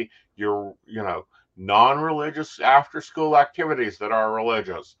could be your, non-religious after-school activities that are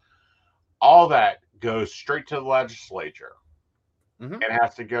religious. All that goes straight to the legislature. It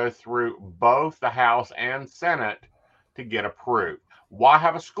has to go through both the House and Senate to get approved. Why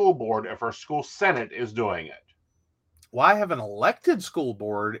have a school board if our school Senate is doing it? Why have an elected school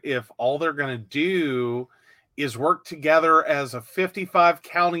board if all they're going to do is work together as a 55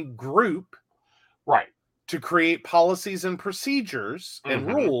 county group, right, to create policies and procedures and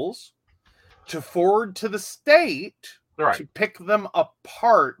rules to forward to the state to pick them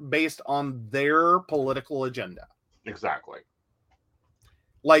apart based on their political agenda? Exactly.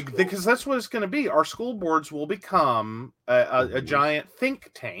 Because that's what it's going to be. Our school boards will become a giant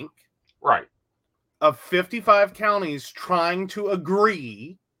think tank, right, of 55 counties trying to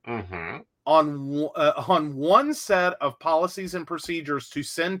agree on one set of policies and procedures to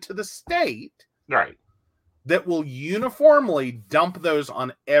send to the state, right, that will uniformly dump those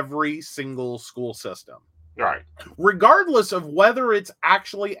on every single school system, right, regardless of whether it's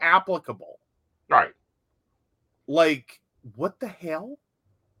actually applicable. Right. What the hell?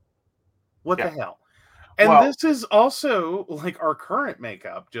 What the hell? And this is also our current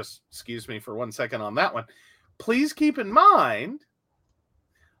makeup. Just excuse me for 1 second on that one. Please keep in mind,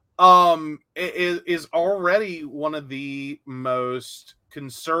 it is already one of the most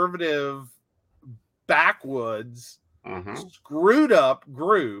conservative, backwoods, screwed up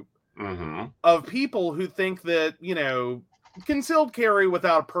group of people who think that, concealed carry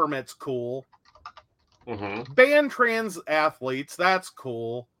without a permit's cool. Ban trans athletes, that's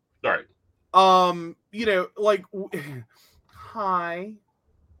cool. Right. Hi.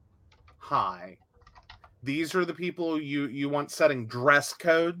 These are the people you want setting dress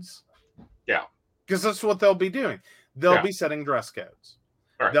codes. Yeah. Because that's what they'll be doing. They'll be setting dress codes.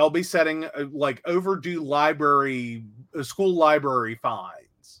 Right. They'll be setting overdue school library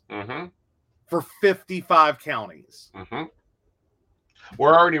fines for 55 counties.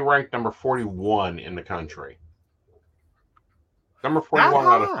 We're already ranked number 41 in the country. Number 41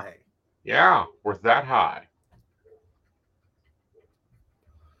 out of... Yeah, we're that high.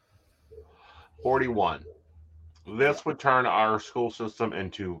 41. This would turn our school system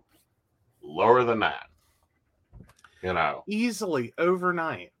into lower than that. Easily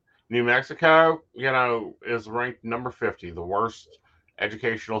overnight. New Mexico, is ranked number 50, the worst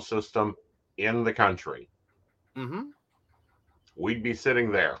educational system in the country. We'd be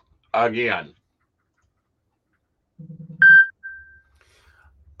sitting there again.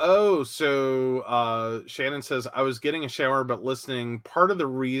 Oh, so Shannon says, I was getting a shower but listening. Part of the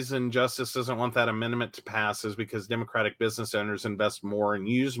reason Justice doesn't want that amendment to pass is because Democratic business owners invest more and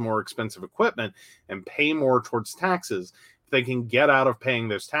use more expensive equipment and pay more towards taxes. If they can get out of paying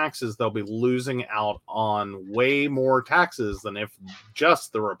those taxes, they'll be losing out on way more taxes than if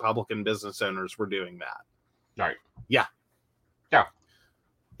just the Republican business owners were doing that. Right. Yeah. Yeah.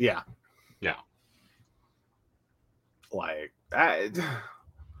 Yeah. Yeah.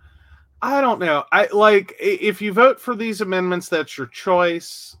 I don't know. If you vote for these amendments, that's your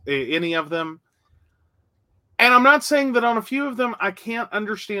choice, any of them. And I'm not saying that on a few of them, I can't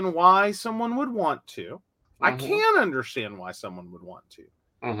understand why someone would want to. I can understand why someone would want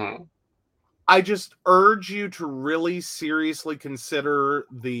to. I just urge you to really seriously consider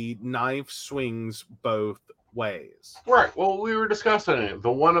the knife swings both ways. Right. Well, we were discussing it.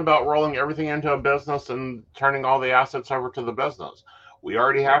 The one about rolling everything into a business and turning all the assets over to the business. We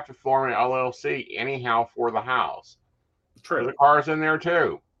already have to form an LLC anyhow for the house. True. The car's in there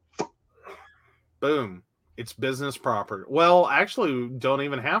too. Boom. It's business property. Well, actually, don't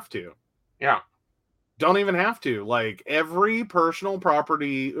even have to. Yeah. Don't even have to. Like every personal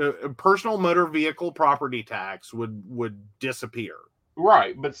motor vehicle property tax would disappear.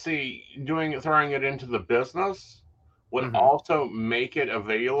 Right, but see, throwing it into the business would also make it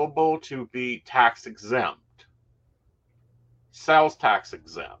available to be tax exempt, sales tax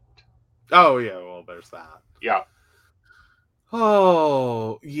exempt. Oh yeah, well, there's that. Yeah.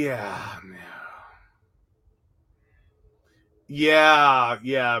 Oh yeah, no.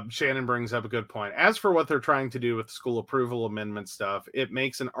 Yeah. Shannon brings up a good point. As for what they're trying to do with the school approval amendment stuff, it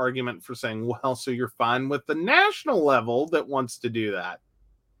makes an argument for saying, well, so you're fine with the national level that wants to do that.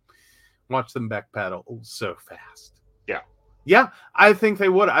 Watch them backpedal so fast. Yeah, I think they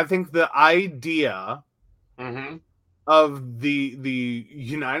would. I think the idea of the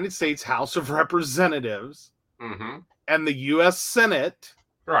United States House of Representatives and the U.S. Senate,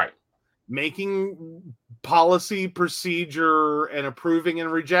 right, making policy, procedure, and approving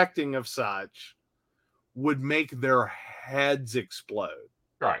and rejecting of such would make their heads explode.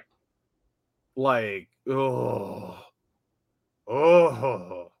 Right. Like, no.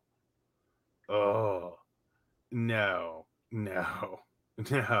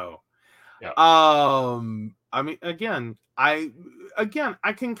 Yeah. I mean, again, I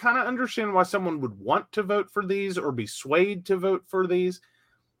can kind of understand why someone would want to vote for these or be swayed to vote for these.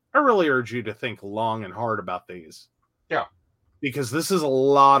 I really urge you to think long and hard about these. Yeah. Because this is a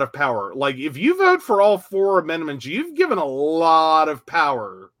lot of power. Like, if you vote for all 4 amendments, you've given a lot of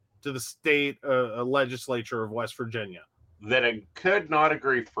power to the state legislature of West Virginia. That it could not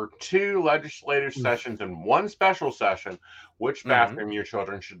agree for 2 legislative sessions and 1 special session which bathroom your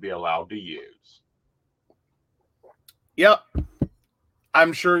children should be allowed to use. Yep.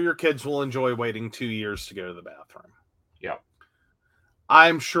 I'm sure your kids will enjoy waiting 2 years to go to the bathroom. Yep.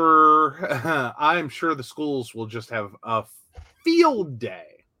 I'm sure the schools will just have a field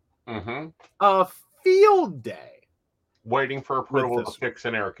day. A field day. Waiting for approval to fix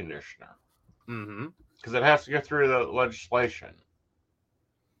an air conditioner. Because it has to go through the legislation.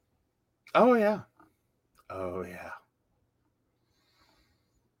 Oh, yeah. Oh,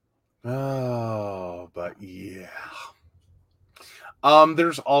 but yeah.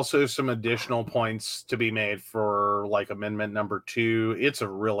 There's also some additional points to be made for like amendment number 2. It's a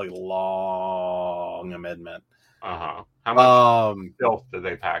really long amendment. How much filth did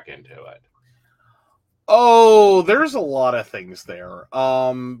they pack into it? Oh, there's a lot of things there.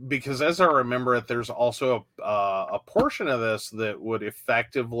 Because as I remember it, there's also a portion of this that would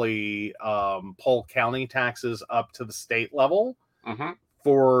effectively pull county taxes up to the state level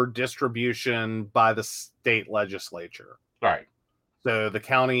for distribution by the state legislature. Right. So the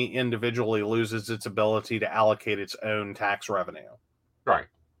county individually loses its ability to allocate its own tax revenue. Right.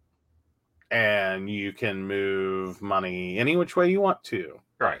 And you can move money any which way you want to.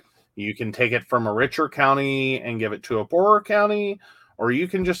 Right. You can take it from a richer county and give it to a poorer county, or you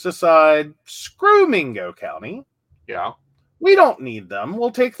can just decide, screw Mingo County. Yeah. We don't need them. We'll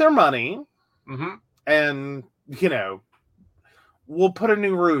take their money and, we'll put a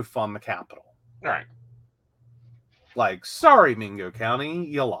new roof on the Capitol. Right. Like, sorry, Mingo County,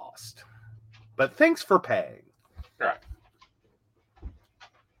 you lost. But thanks for paying. Right.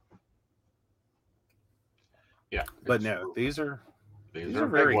 Yeah. But no, these are very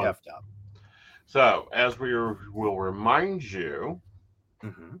very effed up. So, as we will remind you,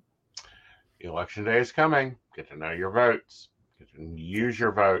 Election Day is coming. Get to know your votes. Get to use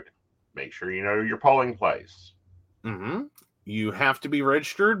your vote. Make sure you know your polling place. You have to be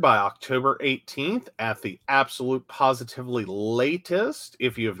registered by October 18th at the absolute positively latest.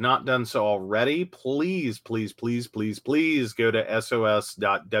 If you have not done so already, please go to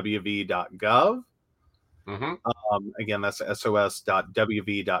sos.wv.gov. Again, that's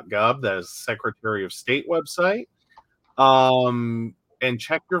sos.wv.gov. That is the Secretary of State website. And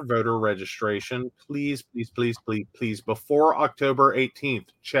check your voter registration. Please, before October 18th,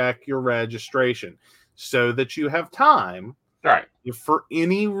 check your registration so that you have time. Right. If for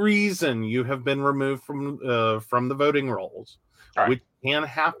any reason you have been removed from the voting rolls, which can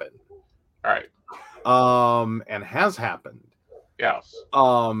happen. Right. And has happened. Yes.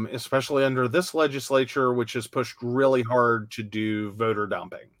 Especially under this legislature, which has pushed really hard to do voter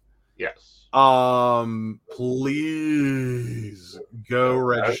dumping. Yes. Please go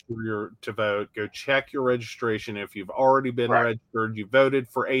register to vote. Go check your registration. If you've already been registered, you voted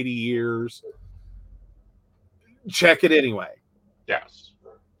for 80 years. Check it anyway. Yes.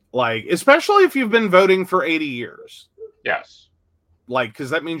 Like, especially if you've been voting for 80 years. Yes. Like,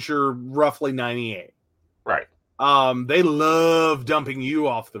 because that means you're roughly 98. Right. They love dumping you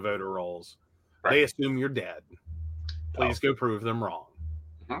off the voter rolls. Right. They assume you're dead. Please go prove them wrong.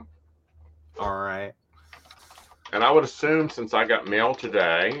 All right. And I would assume since I got mail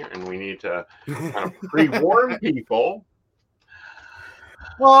today and we need to kind of pre-warn people.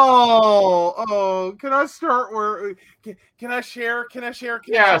 Oh, can I start where can I share?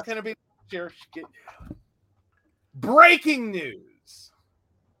 Yes. Can I share? Breaking news.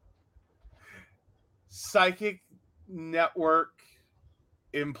 Psychic Network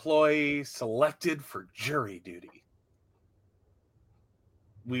employee selected for jury duty.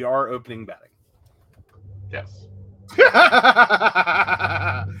 We are opening batting. Yes.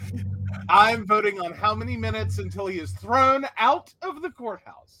 I'm voting on how many minutes until he is thrown out of the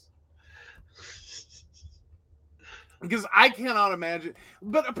courthouse. Because I cannot imagine.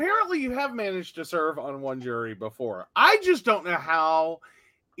 But apparently you have managed to serve on one jury before. I just don't know how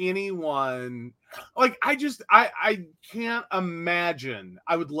anyone... Like, I can't imagine.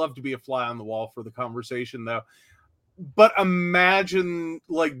 I would love to be a fly on the wall for the conversation, though. But imagine,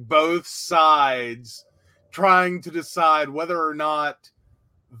 like, both sides trying to decide whether or not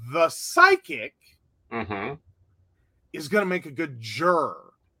the psychic is going to make a good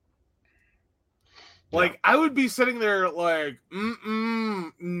juror. Like, I would be sitting there like,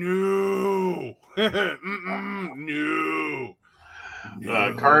 no.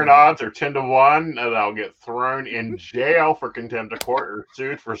 No. Current odds are 10-1 that I'll get thrown in jail for contempt of court or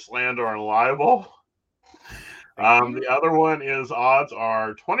sued for slander and libel. The other one is odds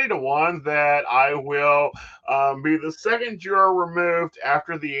are 20-1 that I will be the second juror removed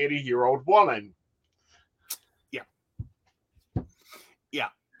after the 80-year-old woman. Yeah.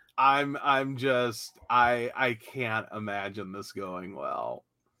 I'm just I can't imagine this going well.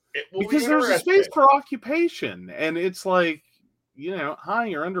 Because there's a space for occupation, and it's like, you know, hi,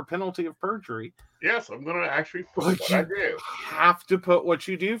 you're under penalty of perjury. Yes, I'm going to actually put what I do. Have to put what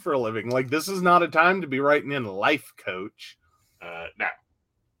you do for a living. Like, this is not a time to be writing in life coach. No.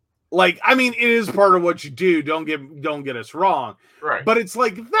 Like, I mean, it is part of what you do. Don't get us wrong. Right. But it's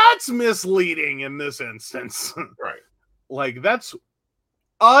like, that's misleading in this instance. Right. Like, that's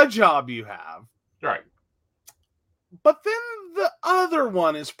a job you have. Right. But then the other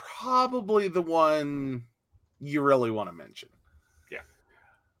one is probably the one you really want to mention.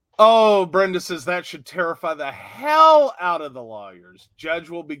 Oh, Brenda says that should terrify the hell out of the lawyers. Judge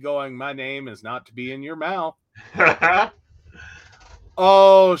will be going, my name is not to be in your mouth.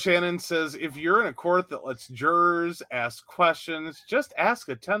 Oh, Shannon says, if you're in a court that lets jurors ask questions, just ask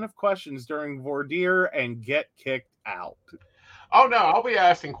a ton of questions during voir dire and get kicked out. Oh, no, I'll be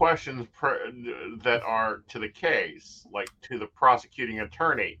asking questions that are to the case, like to the prosecuting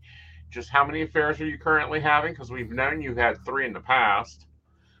attorney. Just how many affairs are you currently having? Because we've known you had 3 in the past.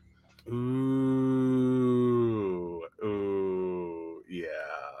 Ooh, yeah.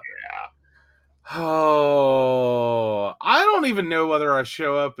 Oh, I don't even know whether I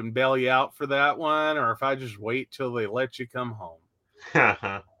show up and bail you out for that one, or if I just wait till they let you come home.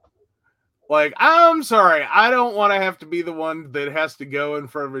 Like, I'm sorry, I don't want to have to be the one that has to go in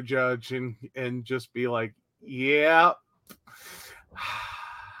front of a judge and just be like, yeah.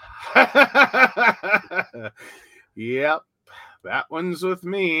 Yep. That one's with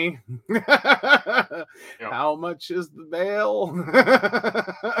me. Yep. How much is the bail?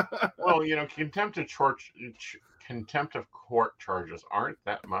 Well, you know, contempt of court charges aren't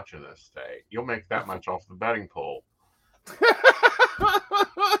that much in this state. You'll make that much off the betting pool.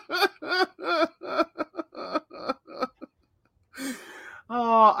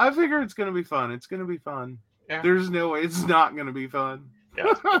 Oh, I figure it's going to be fun. It's going to be fun. Yeah. There's no way it's not going to be fun.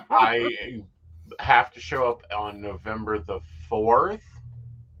 Yes. I have to show up on November the 4th.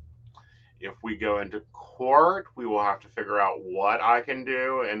 If we go into court, we will have to figure out what I can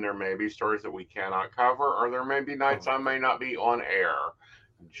do, and there may be stories that we cannot cover, or there may be nights I may not be on air.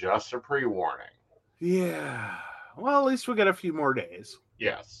 Just a pre-warning. Yeah. Well, at least we got a few more days.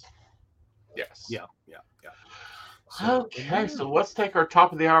 Yes. Yeah. Okay, so let's take our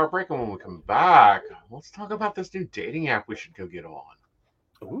top of the hour break, and when we come back, let's talk about this new dating app we should go get on.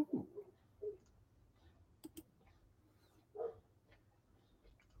 Ooh.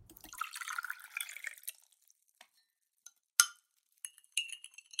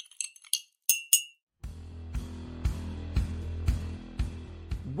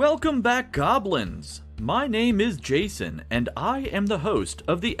 Welcome back, Goblins! My name is Jason, and I am the host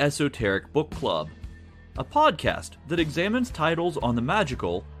of the Esoteric Book Club, a podcast that examines titles on the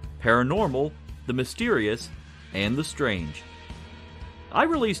magical, paranormal, the mysterious, and the strange. I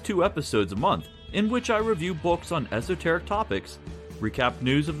release 2 episodes a month, in which I review books on esoteric topics, recap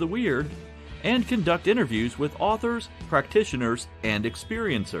news of the weird, and conduct interviews with authors, practitioners, and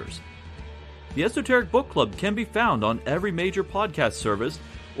experiencers. The Esoteric Book Club can be found on every major podcast service,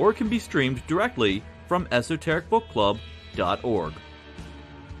 or can be streamed directly from esotericbookclub.org.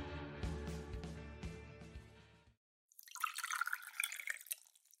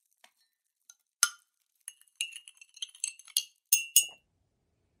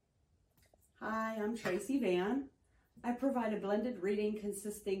 Hi, I'm Tracy Van. I provide a blended reading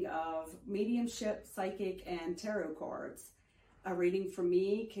consisting of mediumship, psychic, and tarot cards. A reading from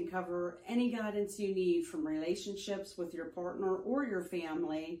me can cover any guidance you need from relationships with your partner or your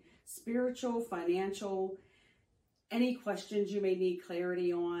family, spiritual, financial, any questions you may need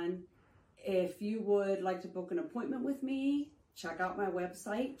clarity on. If you would like to book an appointment with me, check out my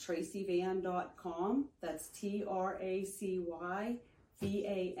website, tracyvann.com. That's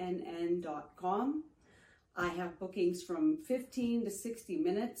TracyVann.com. I have bookings from 15 to 60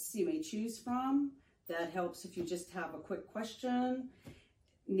 minutes you may choose from. That helps if you just have a quick question,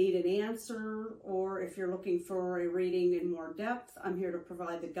 need an answer, or if you're looking for a reading in more depth, I'm here to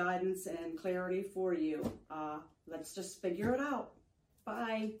provide the guidance and clarity for you. Let's just figure it out.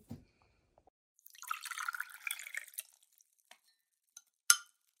 Bye.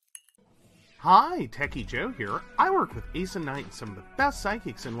 Hi, Techie Joe here. I work with Ace and Knight and some of the best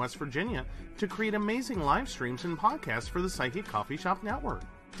psychics in West Virginia to create amazing live streams and podcasts for the Psychic Coffee Shop Network.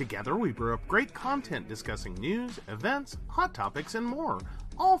 Together, we brew up great content discussing news, events, hot topics, and more,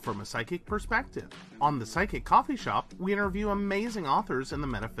 all from a psychic perspective. On the Psychic Coffee Shop, we interview amazing authors in the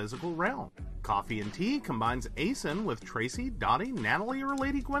metaphysical realm. Coffee and Tea combines ACEN with Tracy, Dottie, Natalie, or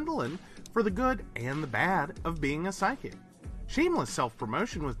Lady Gwendolyn for the good and the bad of being a psychic. Shameless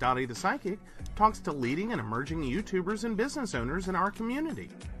Self-Promotion with Dottie the Psychic talks to leading and emerging YouTubers and business owners in our community.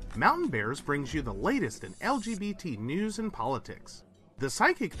 Mountain Bears brings you the latest in LGBT news and politics. The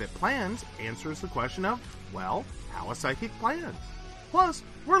Psychic That Plans answers the question of, well, how a psychic plans. Plus,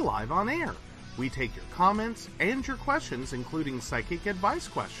 we're live on air. We take your comments and your questions, including psychic advice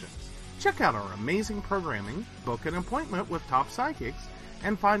questions. Check out our amazing programming, book an appointment with top psychics,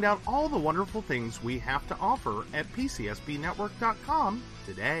 and find out all the wonderful things we have to offer at PCSBnetwork.com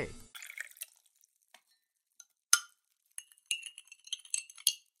today.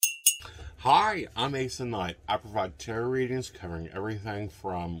 Hi, I'm Ace and Knight. I provide tarot readings covering everything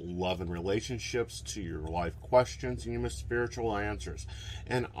from love and relationships to your life questions and your most spiritual answers.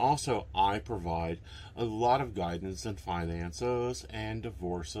 And also, I provide a lot of guidance in finances and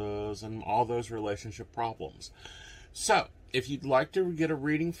divorces and all those relationship problems. So, if you'd like to get a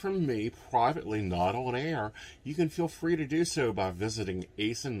reading from me privately, not on air, you can feel free to do so by visiting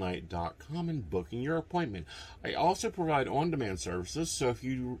aceandknight.com and booking your appointment. I also provide on-demand services, so if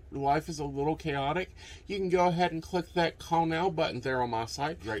your life is a little chaotic, you can go ahead and click that call now button there on my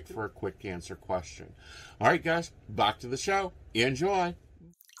site. Great for a quick answer question. All right, guys, back to the show. Enjoy.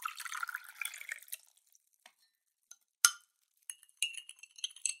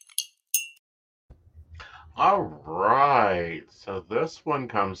 All right, so this one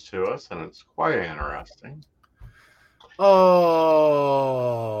comes to us, and it's quite interesting.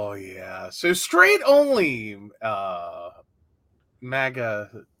 Oh, yeah. So straight only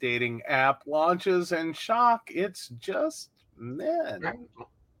MAGA dating app launches and shock. It's just men.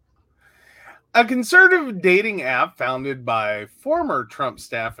 A conservative dating app founded by former Trump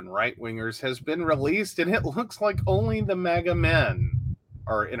staff and right-wingers has been released, and it looks like only the MAGA men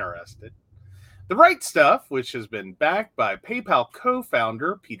are interested. The Right Stuff, which has been backed by PayPal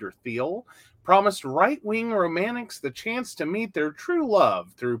co-founder Peter Thiel, promised right-wing romantics the chance to meet their true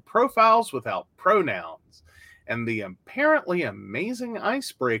love through profiles without pronouns, and the apparently amazing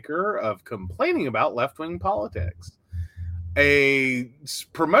icebreaker of complaining about left-wing politics. A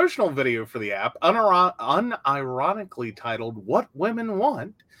promotional video for the app, unironically titled What Women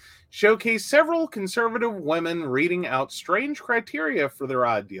Want, showcased several conservative women reading out strange criteria for their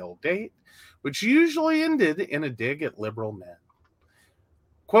ideal date, which usually ended in a dig at liberal men.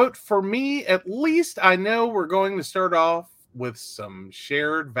 Quote, "For me, at least I know we're going to start off with some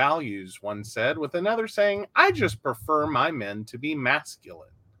shared values," one said, with another saying, "I just prefer my men to be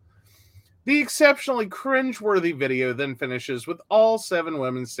masculine." The exceptionally cringeworthy video then finishes with all 7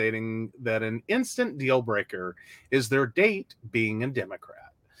 women stating that an instant deal breaker is their date being a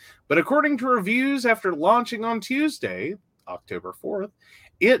Democrat. But according to reviews after launching on Tuesday, October 4th,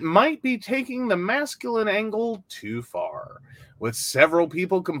 it might be taking the masculine angle too far, with several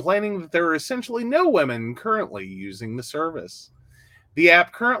people complaining that there are essentially no women currently using the service. The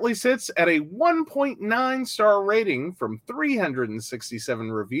app currently sits at a 1.9 star rating from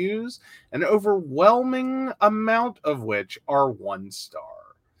 367 reviews, an overwhelming amount of which are 1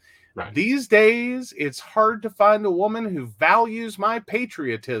 star. Right. These days, it's hard to find a woman who values my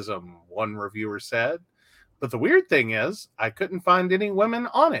patriotism, one reviewer said. But the weird thing is, I couldn't find any women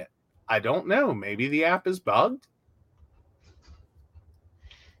on it. I don't know. Maybe the app is bugged.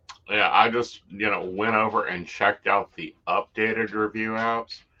 Yeah, I just, went over and checked out the updated review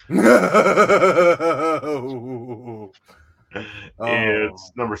apps.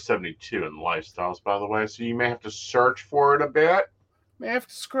 It's number 72 in lifestyles, by the way, so you may have to search for it a bit. May have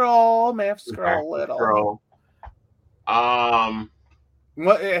to scroll a little.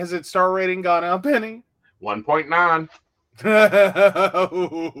 What has its star rating gone up any? 1.9.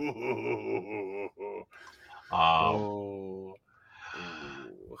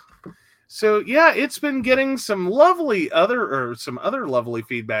 So yeah, it's been getting some other lovely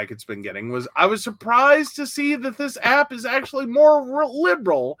feedback. It's been getting I was surprised to see that this app is actually more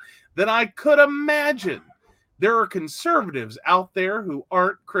liberal than I could imagine. There are conservatives out there who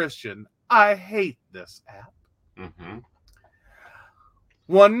aren't Christian. I hate this app. Mm-hmm.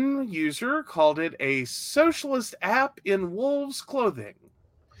 One user called it a socialist app in wolves' clothing,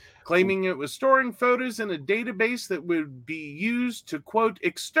 claiming it was storing photos in a database that would be used to, quote,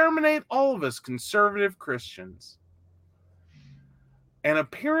 exterminate all of us conservative Christians. And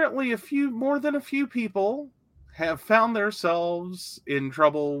apparently more than a few people have found themselves in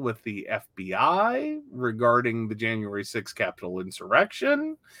trouble with the FBI regarding the January 6th Capitol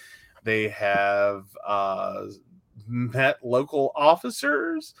insurrection. They have met local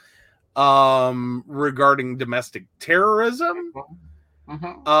officers regarding domestic terrorism.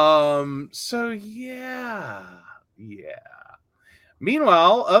 Mm-hmm. So yeah.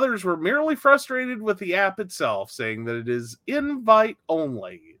 Meanwhile, others were merely frustrated with the app itself, saying that it is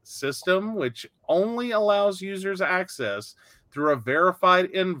invite-only system, which only allows users access through a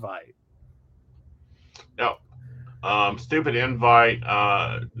verified invite. No. Stupid invite.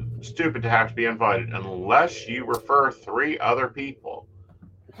 Stupid to have to be invited unless you refer 3 other people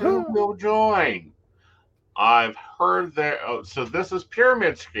who will join. I've heard that. So this is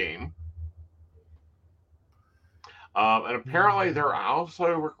pyramid scheme. And apparently they're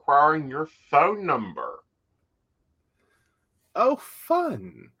also requiring your phone number. Oh,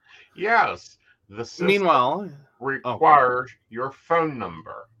 fun. Yes. The system requires your phone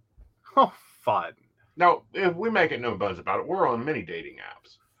number. Oh, fun. Now, if we make it no buzz about it, we're on many dating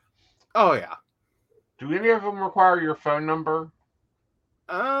apps. Oh, yeah. Do any of them require your phone number?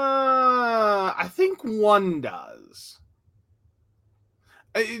 I think one does.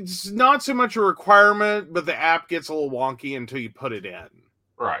 It's not so much a requirement, but the app gets a little wonky until you put it in.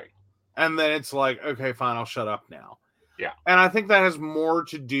 Right. And then it's like, okay, fine, I'll shut up now. Yeah. And I think that has more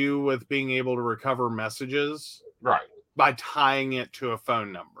to do with being able to recover messages. Right. By tying it to a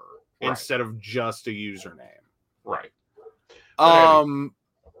phone number instead of just a username. Right.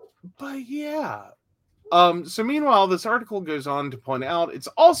 But yeah. So meanwhile, this article goes on to point out it's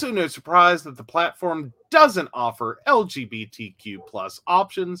also no surprise that the platform doesn't offer LGBTQ plus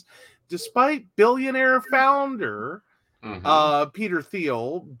options, despite billionaire founder Peter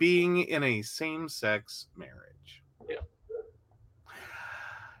Thiel being in a same-sex marriage.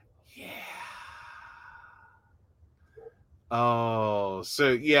 Yeah. Oh,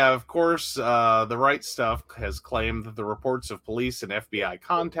 so yeah, of course, the Right Stuff has claimed that the reports of police and FBI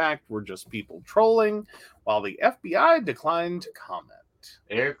contact were just people trolling, while the FBI declined to comment.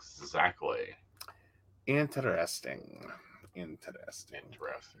 Exactly. Interesting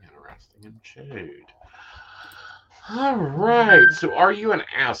indeed. All right, so are you an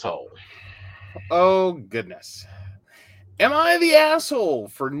asshole? Oh, goodness. Am I the asshole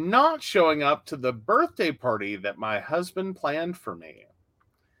for not showing up to the birthday party that my husband planned for me?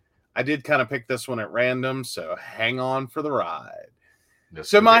 I did kind of pick this one at random, so hang on for the ride.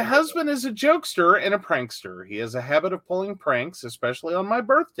 So my husband is a jokester and a prankster. He has a habit of pulling pranks, especially on my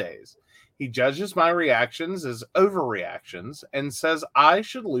birthdays. He judges my reactions as overreactions and says I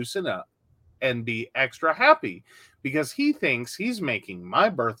should loosen up and be extra happy because he thinks he's making my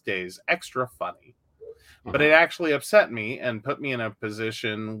birthdays extra funny. But it actually upset me and put me in a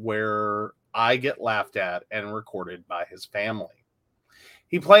position where I get laughed at and recorded by his family.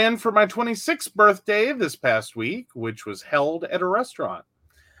 He planned for my 26th birthday this past week, which was held at a restaurant.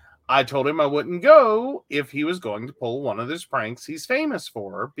 I told him I wouldn't go if he was going to pull one of those pranks he's famous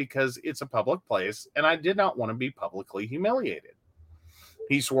for because it's a public place and I did not want to be publicly humiliated.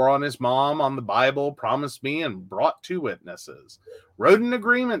 He swore on his mom, on the Bible, promised me, and brought 2 witnesses. Wrote an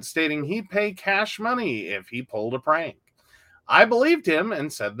agreement stating he'd pay cash money if he pulled a prank. I believed him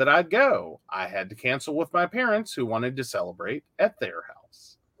and said that I'd go. I had to cancel with my parents who wanted to celebrate at their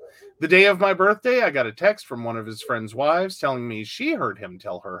house. The day of my birthday, I got a text from one of his friend's wives telling me she heard him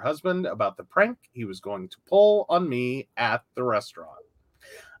tell her husband about the prank he was going to pull on me at the restaurant.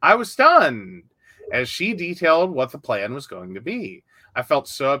 I was stunned as she detailed what the plan was going to be. I felt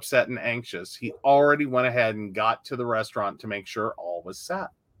so upset and anxious. He already went ahead and got to the restaurant to make sure all was set.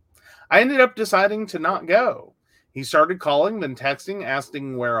 I ended up deciding to not go. He started calling, then texting,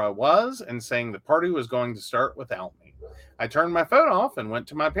 asking where I was, and saying the party was going to start without me. I turned my phone off and went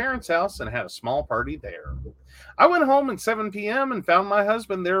to my parents' house and had a small party there. I went home at 7 p.m. and found my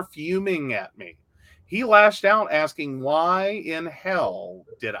husband there fuming at me. He lashed out asking why in hell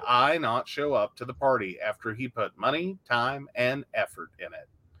did I not show up to the party after he put money, time, and effort in it.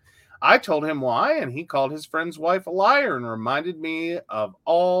 I told him why, and he called his friend's wife a liar and reminded me of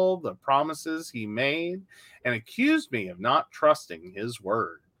all the promises he made and accused me of not trusting his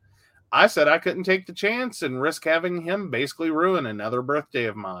word. I said I couldn't take the chance and risk having him basically ruin another birthday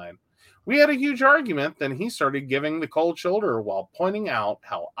of mine. We had a huge argument, then he started giving the cold shoulder while pointing out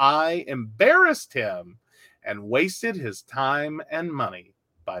how I embarrassed him and wasted his time and money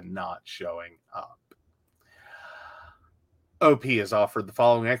by not showing up. OP has offered the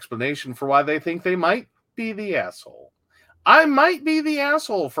following explanation for why they think they might be the asshole. I might be the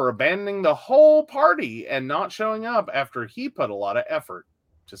asshole for abandoning the whole party and not showing up after he put a lot of effort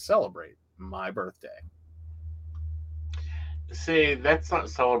to celebrate my birthday. See, that's not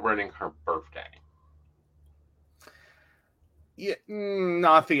celebrating her birthday. Yeah,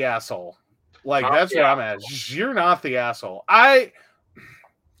 not the asshole. Like, Not that's the what I'm at. You're not the asshole. Okay?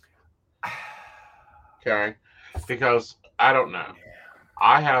 Because, I don't know.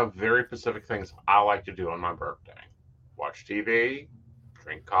 I have very specific things I like to do on my birthday. Watch TV,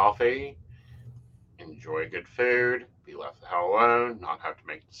 drink coffee, enjoy good food, be left the hell alone, not have to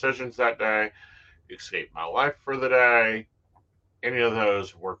make decisions that day, escape my life for the day. Any of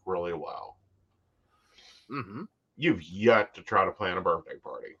those work really well. Mm-hmm. You've yet to try to plan a birthday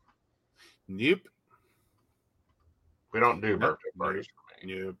party. Nope. We don't do birthday parties for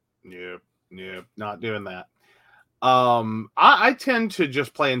me. Nope. Not doing that. I tend to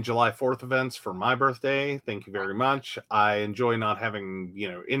just plan July 4th events for my birthday. Thank you very much. I enjoy not having,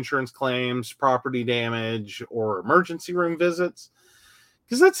 insurance claims, property damage, or emergency room visits.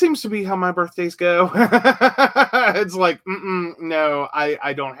 Because that seems to be how my birthdays go. It's like, no,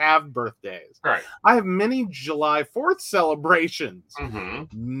 I don't have birthdays. Right. I have many July 4th celebrations.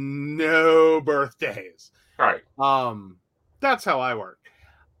 Mm-hmm. No birthdays. Right. That's how I work.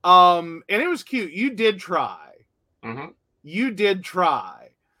 And it was cute. You did try. Mm-hmm. You did try.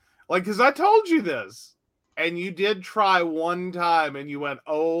 Like, because I told you this. And you did try one time and you went,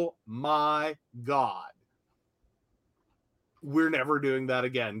 oh my God. We're never doing that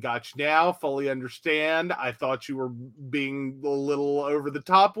again. Gotcha now. Fully understand. I thought you were being a little over the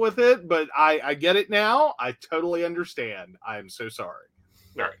top with it, but I get it now. I totally understand. I am so sorry.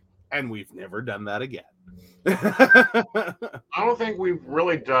 All right. And we've never done that again. I don't think we've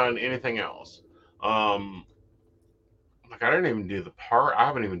really done anything else. Like, I didn't even do the part. I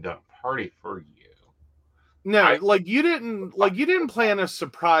haven't even done a party for you. No, you didn't plan a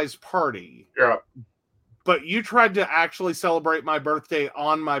surprise party. Yeah. But you tried to actually celebrate my birthday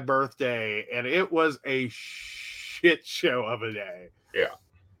on my birthday, and it was a shit show of a day. Yeah.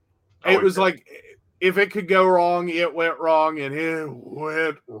 It was like, if it could go wrong, it went wrong, and it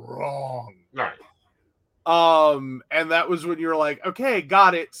went wrong. Right. And that was when you're like, okay,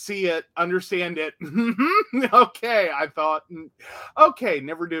 got it, see it, understand it. Okay, I thought, okay,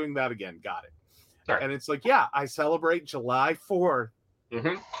 never doing that again. Got it. Right. And it's like, yeah, I celebrate July 4th.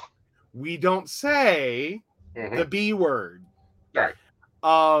 Mm-hmm. We don't say the B word. Right.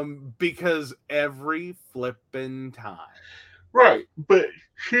 Because every flippin' time. Right. But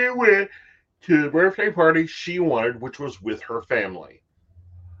she went to the birthday party she wanted, which was with her family.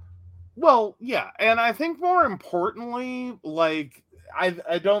 Well, yeah. And I think more importantly, like,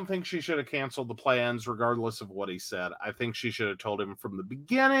 I don't think she should have canceled the plans regardless of what he said. I think she should have told him from the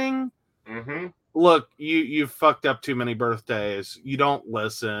beginning. Mm-hmm. Look, you fucked up too many birthdays. You don't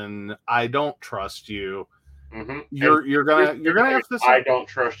listen. I don't trust you. Mm-hmm. You're gonna have to. I don't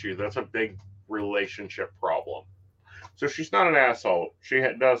trust you. That's a big relationship problem. So she's not an asshole. She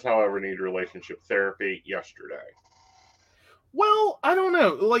does, however, need relationship therapy yesterday. Well, I don't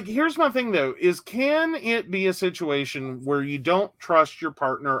know. Like, here's my thing though: is can it be a situation where you don't trust your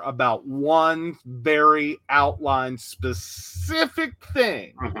partner about one very outlined specific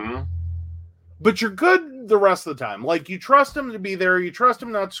thing? Mm-hmm. But you're good the rest of the time. Like, you trust them to be there. You trust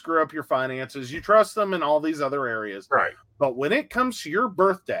them not to screw up your finances. You trust them in all these other areas. Right. But when it comes to your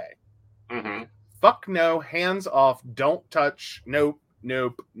birthday, mm-hmm. Fuck no, hands off, don't touch, nope.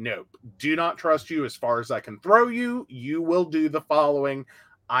 Do not trust you as far as I can throw you. You will do the following.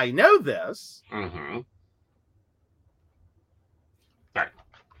 I know this. Mm-hmm. Right.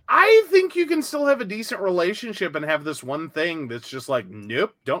 I think you can still have a decent relationship and have this one thing that's just like,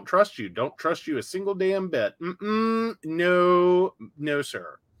 nope, don't trust you. Don't trust you a single damn bit. No,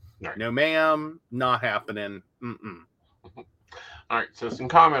 sir. Right. No, ma'am. Not happening. All right, so some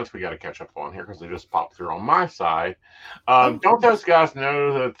comments we got to catch up on here because they just popped through on my side. Don't those guys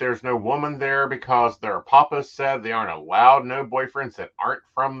know that there's no woman there because their papas said they aren't allowed no boyfriends that aren't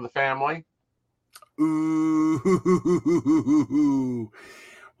from the family? Ooh.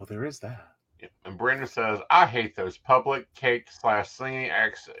 Well, there is that. Yeah. And Brenda says, I hate those public cake/singing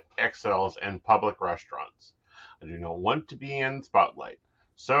XLs in public restaurants. I do not want to be in the spotlight.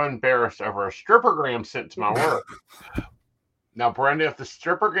 So embarrassed over a strippergram sent to my work. Now, Brenda, if the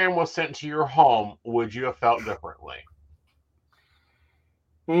strippergram was sent to your home, would you have felt differently?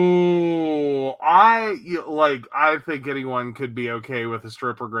 Ooh, I think anyone could be okay with a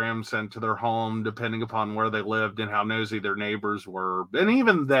strippergram sent to their home, depending upon where they lived and how nosy their neighbors were. And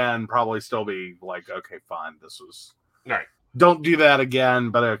even then, probably still be like, okay, fine, this was right. Don't do that again,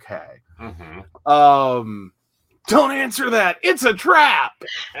 but okay. Mm-hmm. Don't answer that. It's a trap.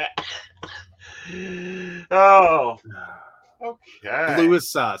 Oh, okay. Blue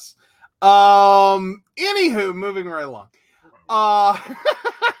is sus. Anywho, moving right along.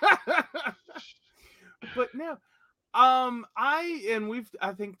 But no,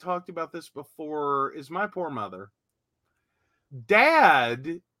 I think talked about this before, is my poor mother.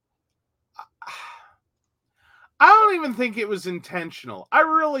 Dad, I don't even think it was intentional. I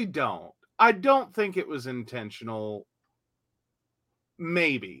really don't. I don't think it was intentional.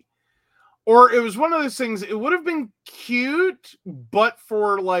 Maybe. Or it was one of those things, it would have been cute, but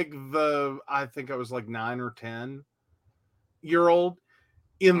for like I think I was like 9 or 10-year-old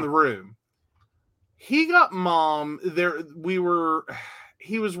in the room. He got mom there.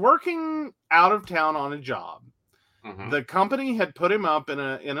 He was working out of town on a job. Mm-hmm. The company had put him up in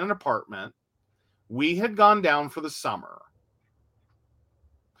an apartment. We had gone down for the summer.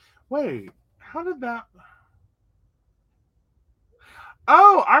 Wait, how did that?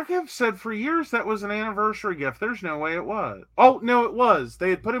 Oh, I have said for years that was an anniversary gift. There's no way it was. Oh, no, it was.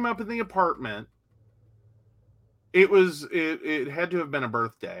 They had put him up in the apartment. It had to have been a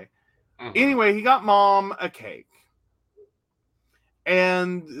birthday. Mm-hmm. Anyway, he got mom a cake.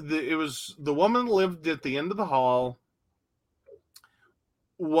 And it was the woman lived at the end of the hall.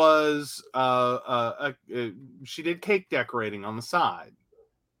 She did cake decorating on the side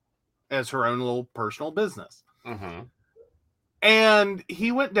as her own little personal business. Mm-hmm. And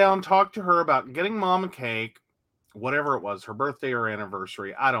he went down, talked to her about getting mom a cake, whatever it was, her birthday or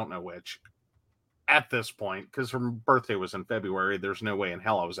anniversary. I don't know which at this point, because her birthday was in February. There's no way in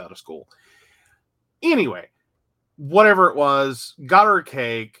hell I was out of school. Anyway, whatever it was, got her a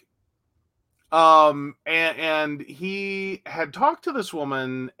cake. And he had talked to this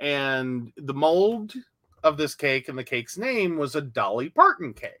woman, and the mold of this cake and the cake's name was a Dolly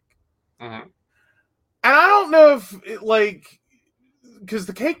Parton cake. Mm-hmm. And I don't know if because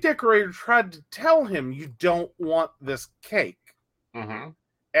the cake decorator tried to tell him, you don't want this cake. Mm-hmm.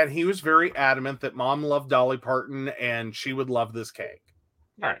 And he was very adamant that mom loved Dolly Parton and she would love this cake.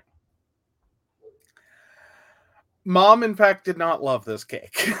 All right. Mom, in fact, did not love this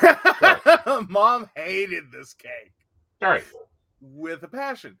cake. Right. Mom hated this cake. All right. With a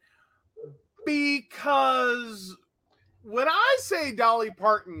passion. Because when I say Dolly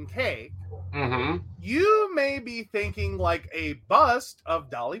Parton cake, mm-hmm. you may be thinking like a bust of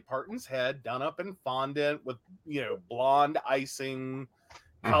Dolly Parton's head done up in fondant with, blonde icing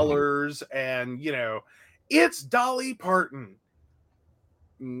colors, and, it's Dolly Parton.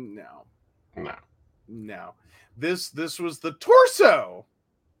 No. This was the torso,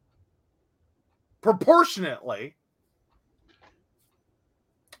 proportionately,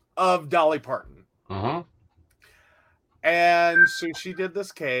 of Dolly Parton. Mm-hmm. And so she did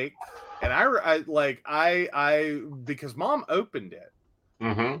this cake, and I because mom opened it,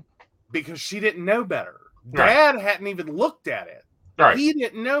 mm-hmm. because she didn't know better. Right. Dad hadn't even looked at it. Right. He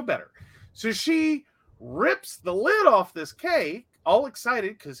didn't know better. So she rips the lid off this cake, all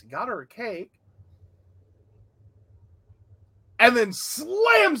excited because he got her a cake, and then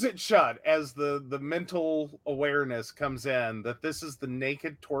slams it shut as the mental awareness comes in that this is the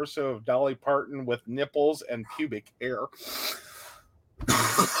naked torso of Dolly Parton with nipples and pubic hair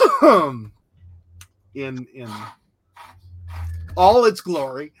in all its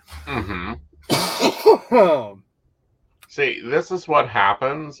glory. Mm-hmm. See, this is what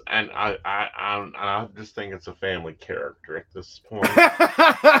happens, and I just think it's a family character at this point.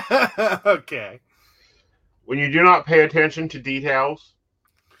 Okay. When you do not pay attention to details.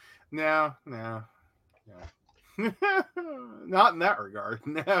 No. Not in that regard.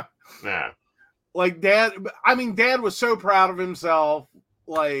 No. Yeah. Like Dad was so proud of himself.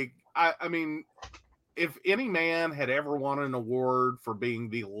 Like, I mean, if any man had ever won an award for being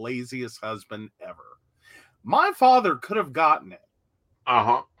the laziest husband ever, my father could have gotten it.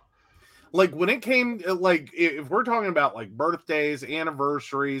 Uh-huh. Like, when it came, like, if we're talking about, like, birthdays,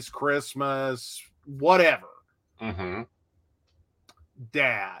 anniversaries, Christmas, whatever, Mm-hmm.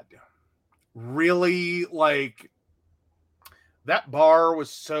 Dad really, like, that bar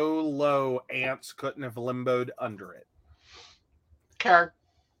was so low, ants couldn't have limboed under it. Okay.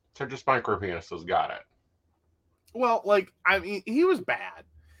 So just micro penises got it. Well, like, I mean, he was bad.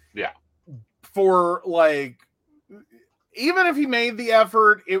 Yeah. For, like, even if he made the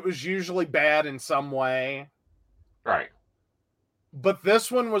effort, it was usually bad in some way. Right. But this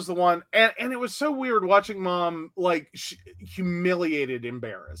one was the one, and it was so weird watching Mom, like, humiliated,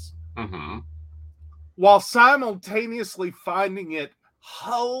 embarrassed, Mm-hmm. while simultaneously finding it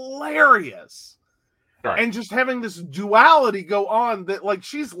hilarious. Right. And just having this duality go on that, like,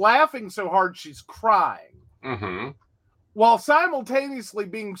 she's laughing so hard she's crying. Mm-hmm. While simultaneously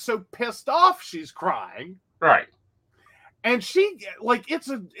being so pissed off she's crying. Right. And she, like, it's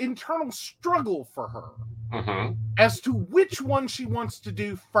an internal struggle for her Mm-hmm. as to which one she wants to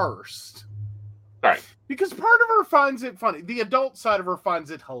do first. Right. Because part of her finds it funny. The adult side of her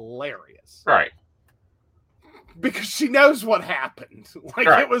finds it hilarious. Right. Because she knows what happened. Like,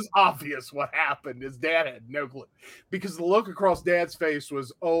 Right. It was obvious what happened. His dad had no clue. Because the look across Dad's face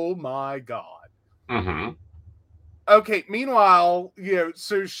was, oh my God. Mm-hmm. Okay, meanwhile,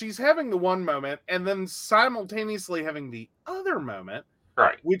 so she's having the one moment and then simultaneously having the other moment.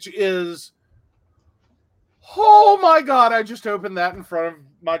 Right. Which is, oh my God, I just opened that in front of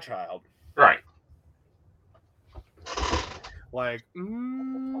my child. Right. Like,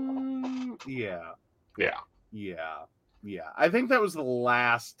 yeah. Yeah. Yeah. I think that was the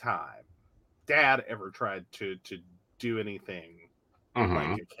last time Dad ever tried to do anything Mm-hmm.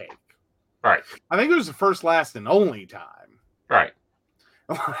 like a cake. Right. I think it was the first, last, and only time. Right.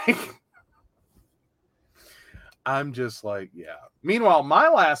 Like, I'm just like, yeah. Meanwhile, my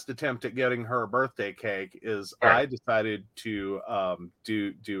last attempt at getting her a birthday cake is Right. I decided to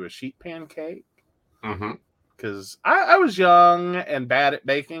do a sheet pan cake. Mm-hmm. Because I was young and bad at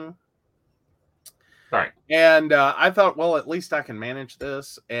baking. Right. And I thought, well, at least I can manage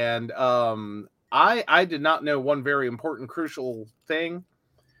this. And I did not know one very important, crucial thing.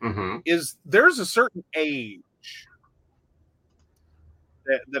 Mm-hmm. Is there's a certain age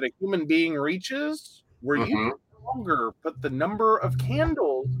that a human being reaches where you can no longer put the number of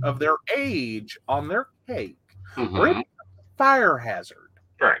candles of their age on their cake, or it's a fire hazard.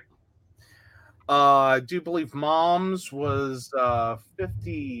 Right. I do believe Mom's was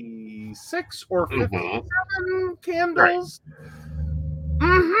 56 or 57 candles.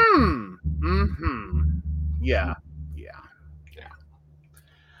 Yeah.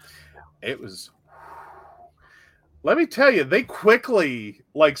 It was. Let me tell you, they quickly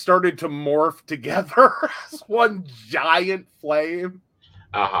started to morph together as one giant flame.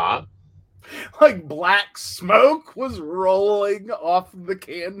 Uh-huh. Like black smoke was rolling off the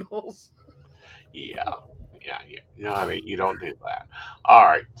candles. Yeah. No, I mean, you don't do that. All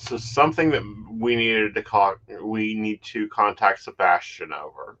right. So something that we need to contact Sebastian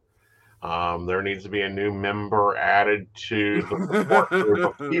over. There needs to be a new member added to the support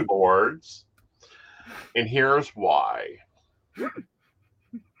group of keyboards. And here's why.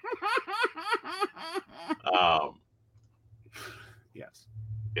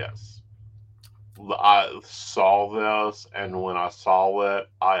 Yes. I saw this, and when I saw it,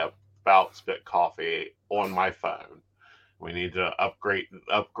 I about spit coffee on my phone. We need to upgrade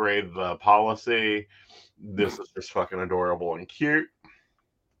the policy. This is just fucking adorable and cute.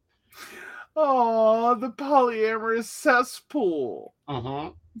 Oh, the polyamorous cesspool.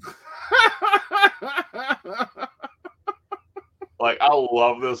 Like, I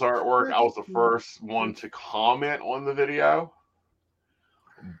love this artwork. I was the first one to comment on the video,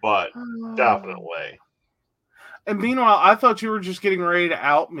 but definitely. And meanwhile, I thought you were just getting ready to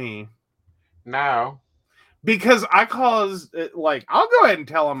out me. No. Because I'll go ahead and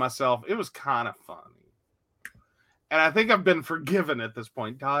tell on myself, it was kind of funny. And I think I've been forgiven at this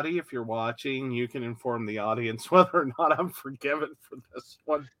point. Dottie, if you're watching, you can inform the audience whether or not I'm forgiven for this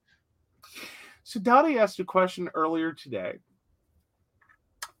one. So Dottie asked a question earlier today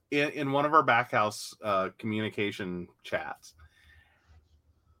in one of our backhouse communication chats.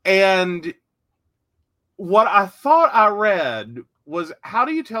 And what I thought I read was, how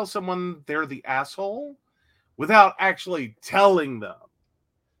do you tell someone they're the asshole without actually telling them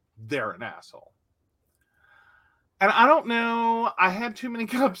they're an asshole? And I don't know, I had too many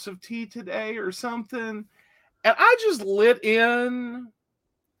cups of tea today or something. And I just lit in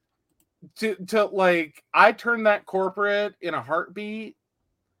to like, I turned that corporate in a heartbeat.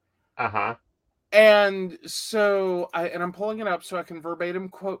 Uh-huh. And so I'm pulling it up so I can verbatim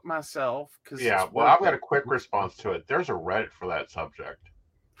quote myself. Yeah, well, I've got a quick response to it. There's a Reddit for that subject.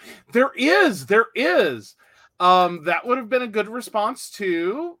 There is. That would have been a good response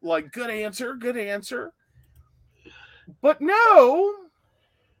too. Like, good answer. But no,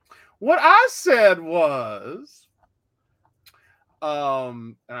 what I said was,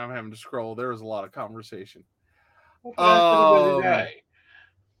 and I'm having to scroll. There was a lot of conversation.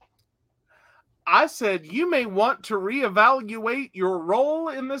 I said, you may want to reevaluate your role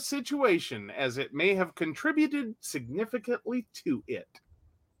in the situation as it may have contributed significantly to it.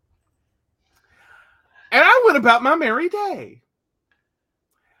 And I went about my merry day.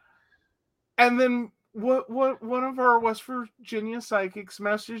 And then what one of our West Virginia psychics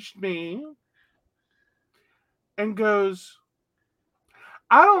messaged me and goes,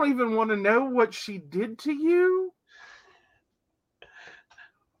 I don't even want to know what she did to you.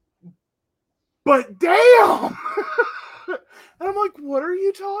 But damn! And I'm like, what are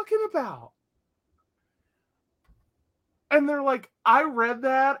you talking about? And they're like, I read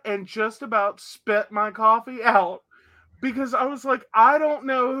that and just about spit my coffee out because I was like, I don't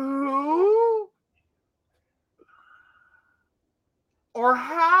know who or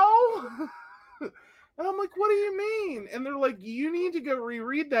how. And I'm like, what do you mean? And they're like, you need to go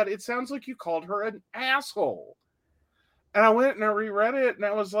reread that. It sounds like you called her an asshole. And I went and I reread it and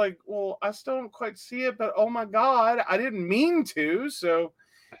I was like, well, I still don't quite see it, but oh my God, I didn't mean to. So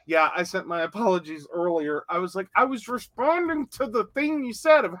yeah, I sent my apologies earlier. I was like, I was responding to the thing you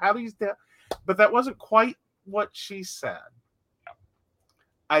said of how he's dead, but that wasn't quite what she said.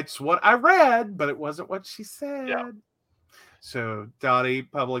 It's what I read, but it wasn't what she said. Yeah. So Dottie,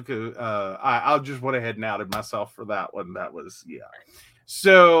 public, I just went ahead and outed myself for that one. That was, yeah.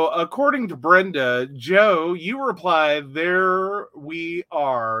 So according to Brenda, Joe, you replied, there we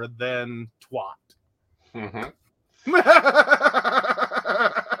are, then twat. Mm-hmm.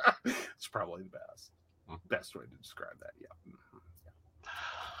 It's probably the best way to describe that. Yeah.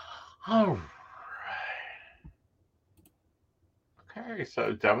 All right. Okay,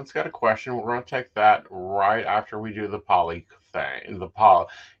 so Devin's got a question. We're going to take that right after we do the poly thing, the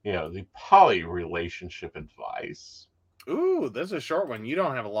poly relationship advice. Ooh, this is a short one. You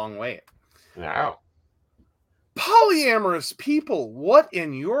don't have a long wait. No. Polyamorous people, what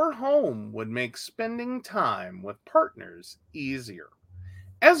in your home would make spending time with partners easier?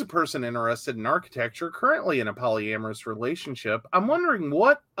 As a person interested in architecture, currently in a polyamorous relationship, I'm wondering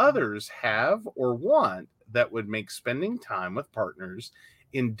what others have or want that would make spending time with partners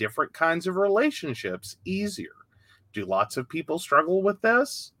in different kinds of relationships easier. Do lots of people struggle with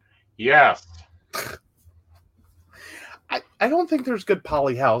this? Yes. I don't think there's good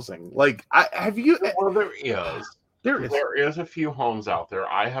poly housing. Like, have you? Well, there is. There is a few homes out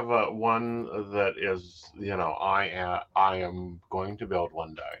there. I have one that is, I am going to build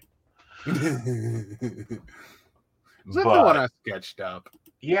one day. Is that the one I sketched up?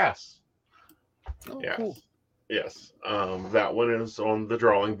 Yes. Oh, yes. Cool. Yes. That one is on the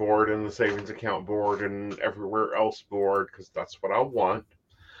drawing board and the savings account board and everywhere else board because that's what I want.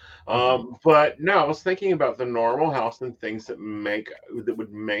 But no, I was thinking about the normal house and things that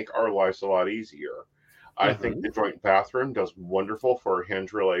would make our lives a lot easier. I think the joint bathroom does wonderful for a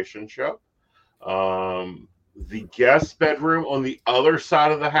hinge relationship. The guest bedroom on the other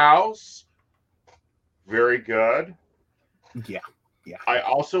side of the house, very good. Yeah. I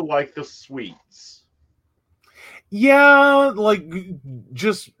also like the suites. Yeah, like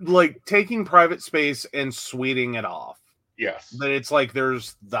just like taking private space and suiting it off. Yes. But it's like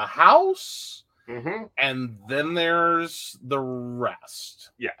there's the house and then there's the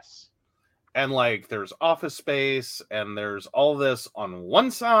rest. Yes. And like there's office space and there's all this on one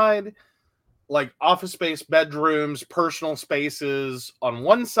side, like office space, bedrooms, personal spaces on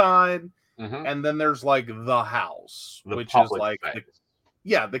one side. And then there's like the house, which is like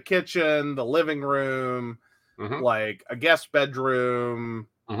the kitchen, the living room, like a guest bedroom,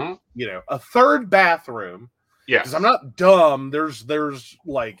 a third bathroom. Yeah, because I'm not dumb. There's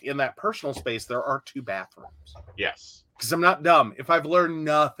like in that personal space there are 2 bathrooms. Yes, because I'm not dumb. If I've learned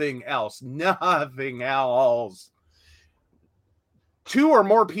nothing else, 2 or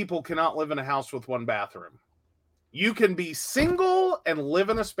more people cannot live in a house with 1 bathroom. You can be single and live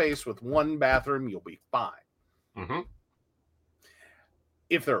in a space with 1 bathroom. You'll be fine.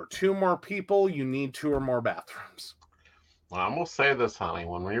 If there are 2 more people, you need 2 or more bathrooms. Well, I'm going to say this, honey.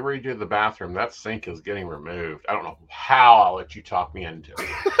 When we redo the bathroom, that sink is getting removed. I don't know how I'll let you talk me into it.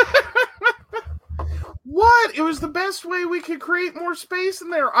 What? It was the best way we could create more space in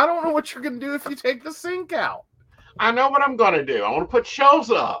there. I don't know what you're going to do if you take the sink out. I know what I'm going to do. I want to put shelves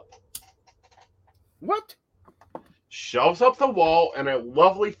up. What? Shelves up the wall and a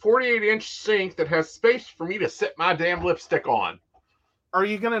lovely 48-inch sink that has space for me to sit my damn lipstick on. Are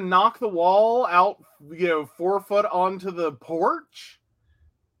you going to knock the wall out, 4 foot onto the porch?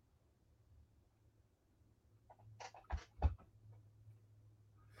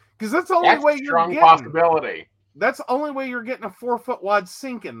 Because that's the only way you're strong getting. Possibility. That's the only way you're getting a 4 foot wide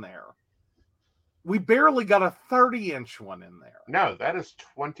sink in there. We barely got a 30-inch one in there. No, that is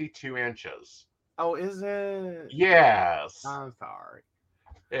 22 inches. Oh, is it? Yes. I'm sorry.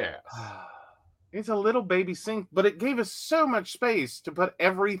 Yes. It's a little baby sink, but it gave us so much space to put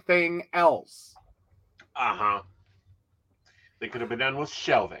everything else. Uh-huh. They could have been done with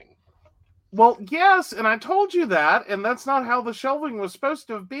shelving. Well, yes, and I told you that, and that's not how the shelving was supposed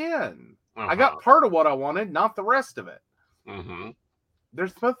to have been. I got part of what I wanted, not the rest of it. Mm-hmm.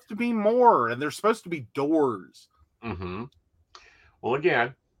 There's supposed to be more, and there's supposed to be doors. Mm-hmm. Well,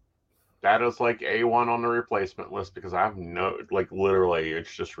 again, that is like A1 on the replacement list because I have literally,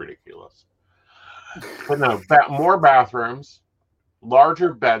 it's just ridiculous. But no, more bathrooms,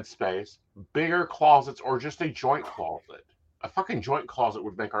 larger bed space, bigger closets, or just a joint closet. A fucking joint closet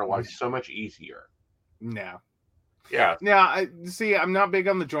would make our life so much easier. No. Yeah. Now, I'm not big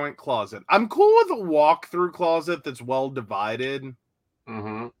on the joint closet. I'm cool with a walk-through closet that's well divided.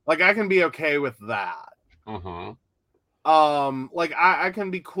 Mm-hmm. Like, I can be okay with that. Mm-hmm. I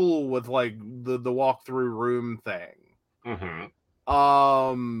can be cool with, like, the walk-through room thing. Mm-hmm.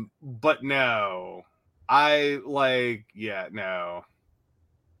 But no. No. I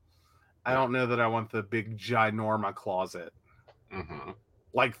don't know that I want the big ginorma closet. Mm-hmm.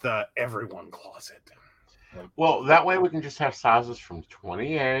 Like the everyone closet. Well, that way we can just have sizes from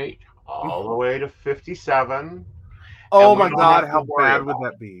 28 all the way to 57. Oh my God, how bad would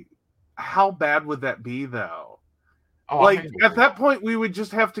that be? How bad would that be, though? Oh, at that point, we would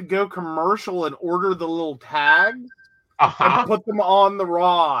just have to go commercial and order the little tags and put them on the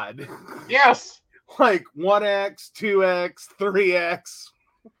rod. Yes. Like 1X, 2X, 3X.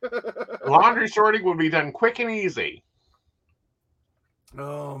 Laundry sorting would be done quick and easy.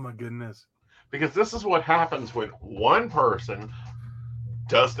 Oh my goodness. Because this is what happens when one person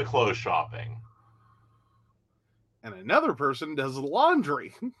does the clothes shopping. And another person does the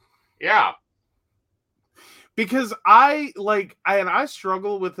laundry. Yeah. Because I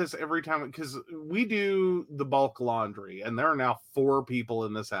struggle with this every time because we do the bulk laundry and there are now 4 people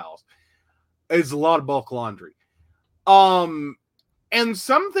in this house. It's a lot of bulk laundry. And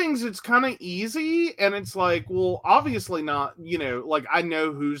some things it's kind of easy and it's like, well, obviously not, I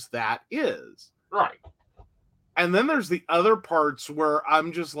know whose that is. Right. And then there's the other parts where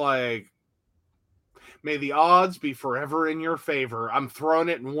I'm just like, may the odds be forever in your favor. I'm throwing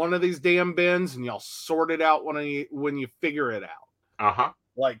it in one of these damn bins and y'all sort it out when you figure it out. Uh-huh.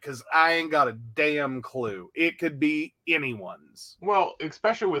 Because I ain't got a damn clue. It could be anyone's. Well,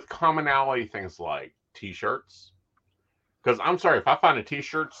 especially with commonality things like T-shirts. Because I'm sorry, if I find a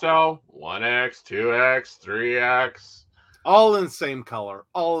T-shirt sell, 1X, 2X, 3X. All in the same color.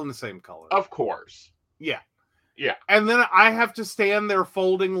 Of course. Yeah. Yeah. And then I have to stand there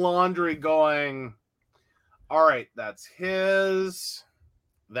folding laundry going, all right, that's his.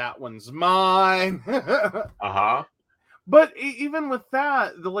 That one's mine. Uh-huh. But even with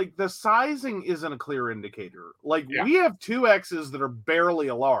that, the sizing isn't a clear indicator. We have 2Xs that are barely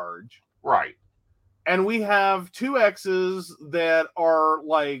a large. Right. And we have 2Xs that are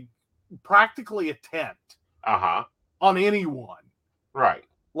practically a tent. Uh-huh. On anyone. Right.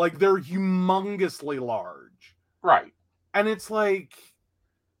 They're humongously large. Right. And it's like,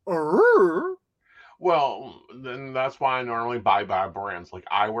 Well, then that's why I normally buy brands. Like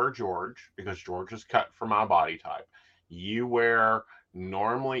I wear George because George is cut for my body type. You wear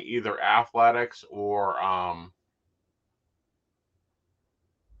normally either Athletics or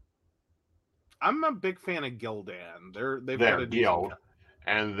I'm a big fan of Gildan. They've they're got a Guild.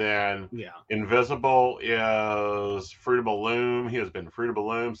 And then yeah. Invisible is Fruit of the Loom. He has been Fruit of the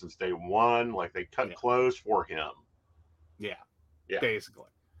Loom since day one. They cut clothes for him. Yeah. Yeah. Basically.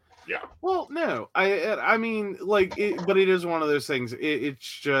 Yeah. Well, no, I mean, but it is one of those things.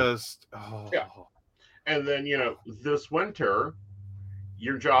 It's just, yeah. And then this winter,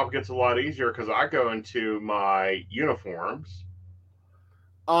 your job gets a lot easier because I go into my uniforms.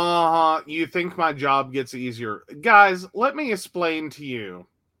 You think my job gets easier? Guys, let me explain to you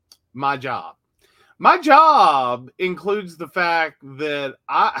my job. My job includes the fact that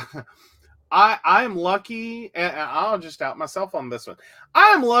I am lucky, and I'll just out myself on this one. I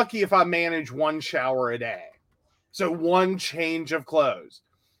am lucky if I manage one shower a day. So one change of clothes.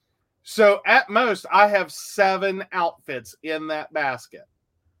 So at most, I have 7 outfits in that basket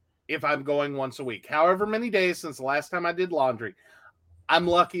if I'm going once a week. However many days since the last time I did laundry, I'm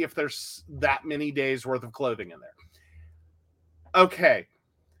lucky if there's that many days worth of clothing in there. Okay.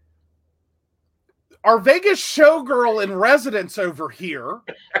 Our Vegas showgirl in residence over here,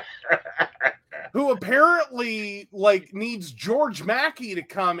 who apparently needs George Mackey to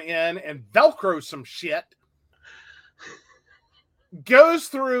come in and Velcro some shit, goes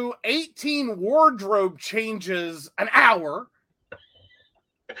through 18 wardrobe changes an hour.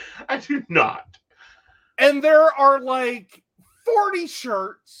 I do not. And there are 40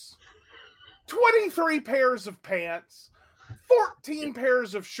 shirts, 23 pairs of pants, 14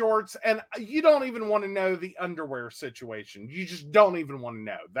 pairs of shorts, and you don't even want to know the underwear situation. You just don't even want to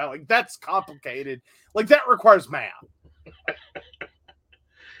know. That's complicated. That requires math.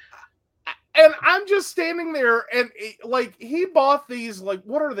 And I'm just standing there, and he bought these,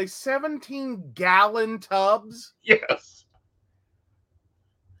 what are they, 17-gallon tubs? Yes.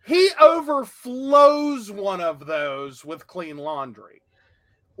 He overflows one of those with clean laundry.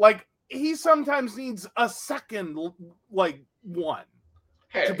 He sometimes needs a second, one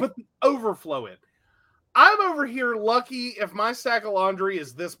to put the overflow in. I'm over here lucky if my stack of laundry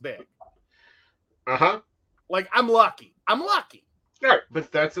is this big. Uh-huh. I'm lucky. I'm lucky. Right,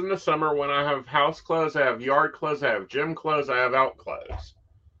 but that's in the summer when I have house clothes, I have yard clothes, I have gym clothes, I have out clothes.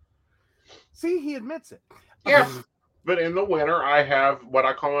 See, he admits it. Yeah. But in the winter, I have what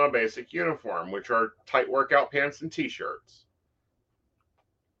I call my basic uniform, which are tight workout pants and t-shirts.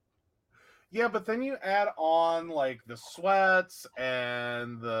 Yeah, but then you add on the sweats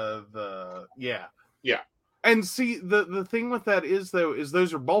and the yeah. And see, the thing with that is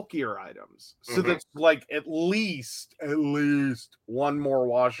those are bulkier items. So that's at least one more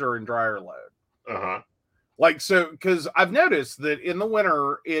washer and dryer load. Uh-huh. Because I've noticed that in the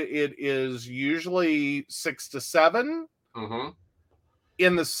winter it is usually 6 to 7. Mm-hmm.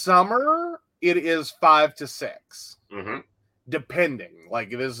 In the summer it is 5 to 6. Mm-hmm. Depending.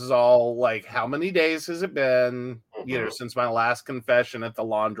 This is all how many days has it been, since my last confession at the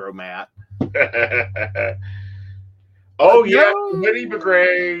laundromat. Oh, yeah. The Hoodie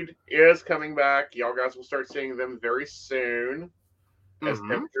Brigade is coming back. Y'all guys will start seeing them very soon as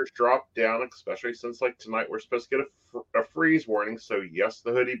temperatures drop down, especially since tonight we're supposed to get a freeze warning. So, yes,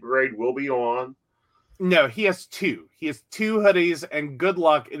 the Hoodie Brigade will be on. No, he has 2. He has 2 hoodies, and good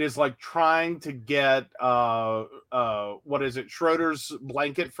luck. It is trying to get what is it, Schroeder's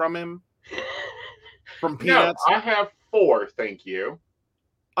blanket from him? From Peanuts? No, I have 4, thank you.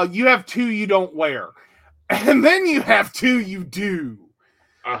 You have 2 you don't wear. And then you have 2 you do.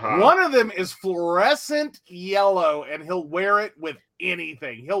 Uh-huh. One of them is fluorescent yellow, and he'll wear it with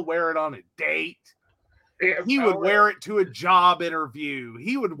anything. He'll wear it on a date. He would wear it to a job interview.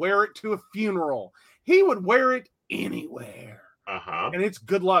 He would wear it to a funeral. He would wear it anywhere. Uh-huh. And it's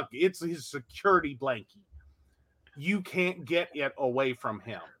good luck. It's his security blanket. You can't get it away from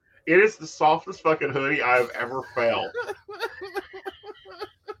him. It is the softest fucking hoodie I've ever felt.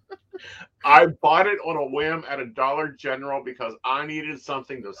 I bought it on a whim at a Dollar General because I needed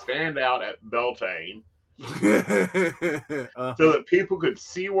something to stand out at Beltane. So that people could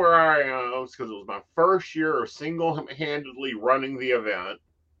see where I am, because it was my first year of single-handedly running the event.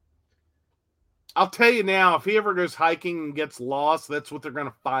 I'll tell you now, if he ever goes hiking and gets lost, that's what they're going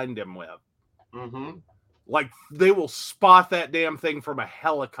to find him with. Mm-hmm. They will spot that damn thing from a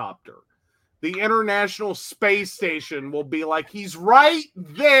helicopter. The International Space Station will be he's right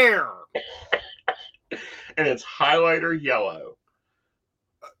there. And it's highlighter yellow.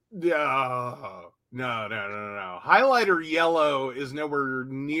 No. Highlighter yellow is nowhere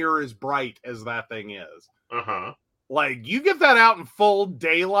near as bright as that thing is. Uh-huh. You get that out in full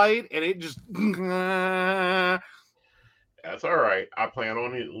daylight and it just... That's all right. I plan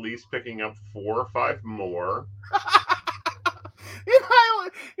on at least picking up 4 or 5 more.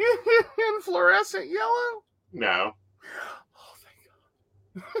 In fluorescent yellow? No. Oh, thank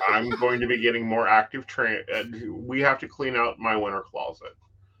God. I'm going to be getting more active we have to clean out my winter closet.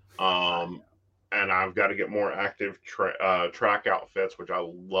 And I've got to get more active track outfits, which I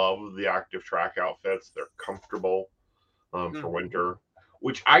love the active track outfits. They're comfortable for winter,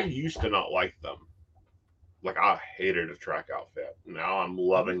 which I used to not like them. I hated a track outfit. Now I'm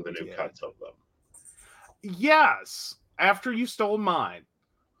loving the new cuts of them. Yes. After you stole mine.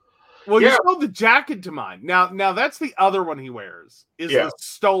 Well, you stole the jacket to mine. Now that's the other one he wears, is the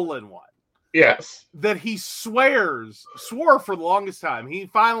stolen one. Yes. That he swore for the longest time. He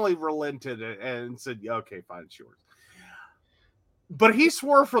finally relented and said, okay, fine, it's yours. But he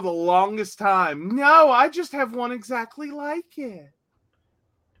swore for the longest time, no, I just have one exactly like it.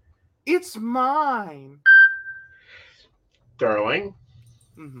 It's mine. Darling,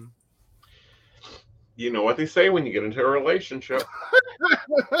 you know what they say when you get into a relationship.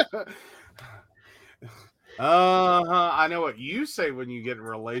 I know what you say when you get in a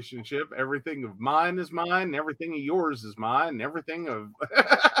relationship. Everything of mine is mine, and everything of yours is mine, and everything of...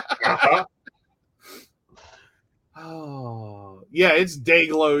 Oh, yeah, it's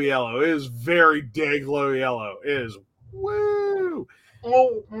day-glow yellow. It is very day-glow yellow. It is, woo!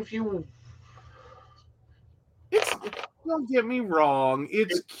 Well, if you... Don't get me wrong,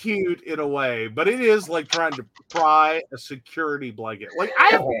 it's cute in a way, but it is like trying to pry a security blanket. Like, I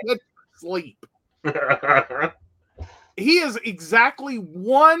have to get to sleep. He has exactly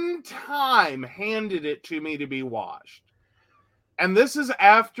one time handed it to me to be washed. And this is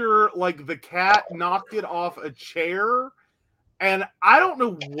after, like, the cat knocked it off a chair, and I don't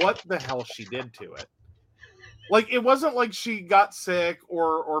know what the hell she did to it. Like, it wasn't like she got sick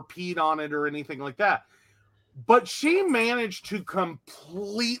or peed on it or anything like that. But she managed to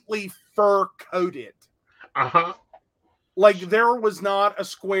completely fur coat it. Like, there was not a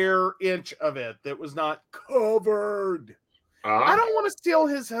square inch of it that was not covered. I don't want to steal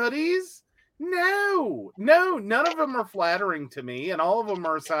his hoodies. No, none of them are flattering to me, and all of them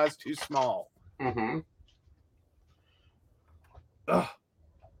are a size too small. Ugh.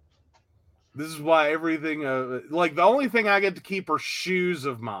 This is why everything, like, the only thing I get to keep are shoes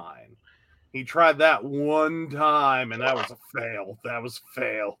of mine. He tried that one time, and that was a fail. That was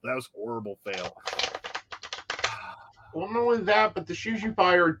horrible fail. Well, not only that, but the shoes you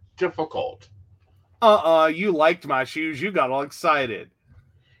buy are difficult. You liked my shoes. You got all excited.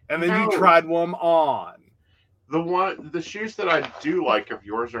 And then you tried them on. The shoes that I do like of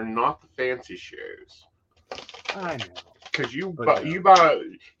yours are not the fancy shoes. I know. Because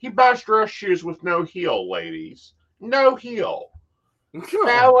he buys dress shoes with no heel, ladies. No heel.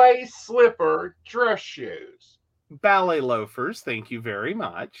 Ballet slipper dress shoes. Ballet loafers, thank you very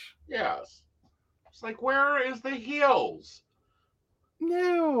much. Yes. It's like, where is the heels?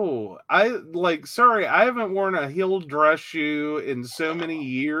 No. Sorry, I haven't worn a heeled dress shoe in so many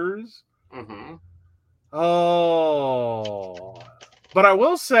years. Oh. But I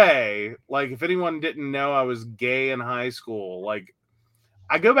will say, like, if anyone didn't know I was gay in high school, like,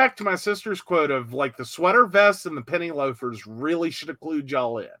 I go back to my sister's quote of, like, the sweater vests and the penny loafers really should have clued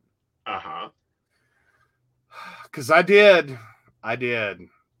y'all in. Because I did.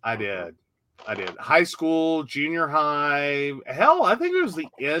 High school, junior high. Hell, I think it was the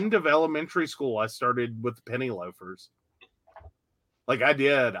end of elementary school I started with the penny loafers. Like, I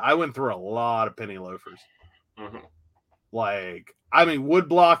did. I went through a lot of penny loafers. Like, I mean,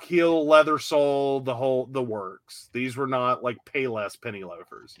 woodblock heel, leather sole, the works. These were not, like, Payless penny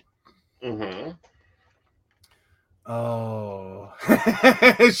loafers. Oh.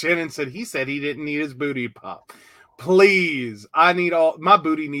 Shannon said he didn't need his booty pop. Please, my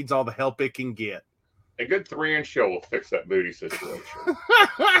booty needs all the help it can get. A good 3-inch heel will fix that booty situation.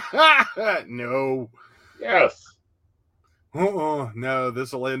 No. Yes. No,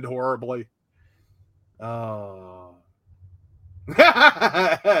 this will end horribly. Oh.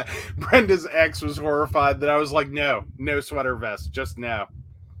 Brenda's ex was horrified that I was like, no sweater vest, just no.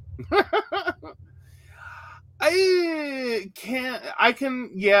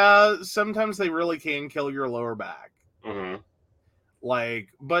 Sometimes they really can kill your lower back.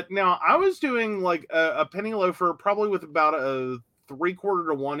 Like, but now I was doing like a penny loafer, probably with about a 3/4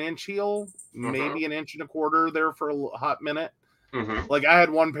 to 1 inch heel, maybe 1 1/4 inches there for a hot minute. Like, I had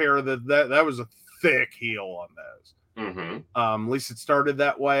one pair that was a thick heel on those. At least it started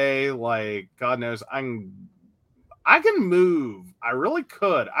that way. Like, God knows, I can move. I really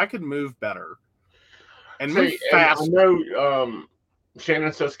could. I could move better and move faster. I know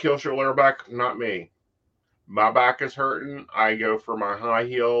Shannon says kills your lower back. Not me. My back is hurting. I go for my high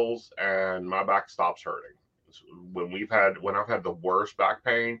heels, and my back stops hurting. When I've had the worst back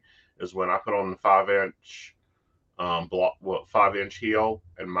pain is when I put on the 5-inch 5-inch heel,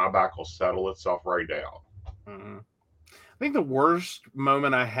 and my back will settle itself right down. I think the worst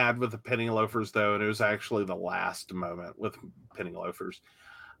moment I had with the penny loafers, though, and it was actually the last moment with penny loafers.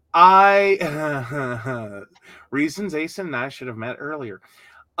 Reasons Asen and I should have met earlier.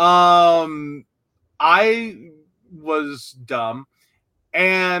 I was dumb,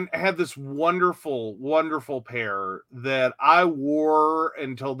 and had this wonderful, wonderful pair that I wore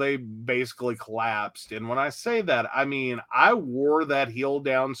until they basically collapsed. And when I say that, I mean, I wore that heel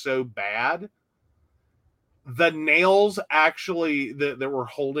down so bad. The nails actually that were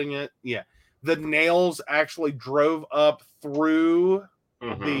holding it. Yeah. The nails actually drove up through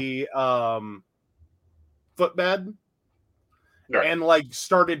the footbed and like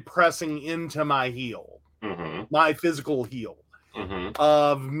started pressing into my heel, my physical heel.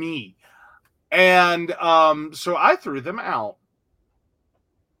 Of me. And so I threw them out.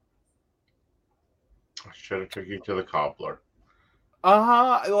 I should have took you to the cobbler.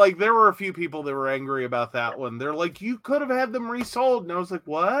 Like there were a few people that were angry about that one. They're like, you could have had them resold. And I was like,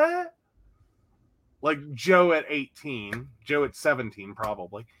 what? Like Joe at 18, Joe at 17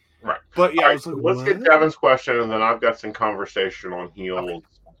 probably. Right. But yeah, right, I was like, let's what? get Devin's question, and then I've got some conversation on heels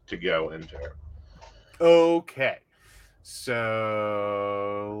to go into. Okay.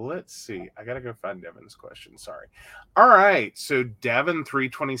 So let's see. I gotta go find Devin's question. Sorry. All right. So Devin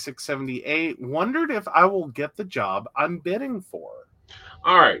 32678 wondered if I will get the job I'm bidding for.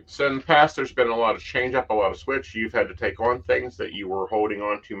 All right. So in the past, there's been a lot of change up, a lot of switch. You've had to take on things that you were holding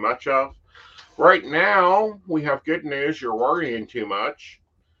on too much of. Right now, we have good news. You're worrying too much,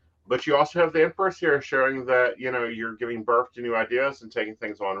 but you also have the Empress here showing that you're giving birth to new ideas and taking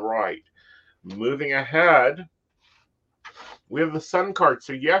things on right. Moving ahead. We have the Sun card,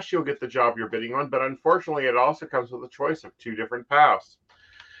 so yes, you'll get the job you're bidding on, but unfortunately, it also comes with a choice of two different paths.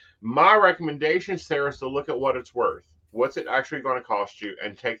 My recommendation, Sarah, is to look at what it's worth. What's it actually going to cost you,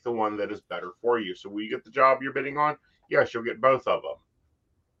 and take the one that is better for you. So will you get the job you're bidding on? Yes, you'll get both of them.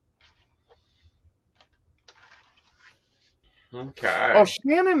 Okay. Oh,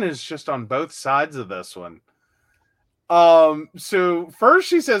 Shannon is just on both sides of this one. So first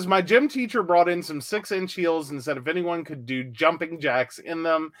she says, my gym teacher brought in some 6-inch heels and said if anyone could do jumping jacks in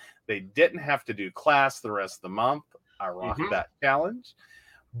them, they didn't have to do class the rest of the month. I rocked that challenge.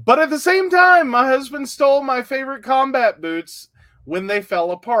 But at the same time, my husband stole my favorite combat boots when they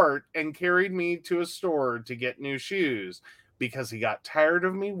fell apart and carried me to a store to get new shoes because he got tired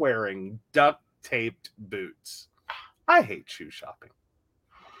of me wearing duct-taped boots. I hate shoe shopping.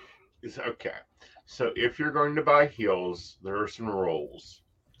 It's okay. So if you're going to buy heels, there are some rules.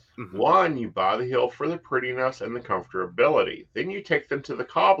 One, you buy the heel for the prettiness and the comfortability. Then you take them to the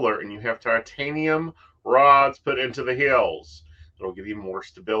cobbler and you have titanium rods put into the heels. It'll give you more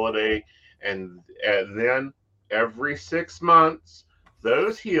stability. And then every 6 months,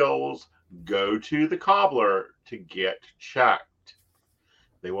 those heels go to the cobbler to get checked.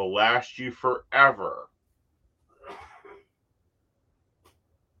 They will last you forever.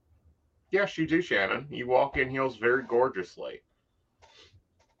 Yes, you do, Shannon. You walk in heels very gorgeously.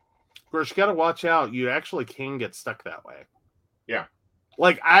 Of course, you got to watch out. You actually can get stuck that way. Yeah.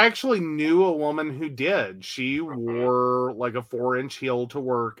 Like, I actually knew a woman who did. She wore, like, a 4-inch heel to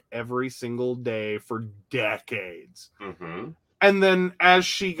work every single day for decades. And then as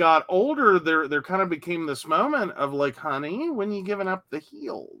she got older, there kind of became this moment of, like, honey, when you giving up the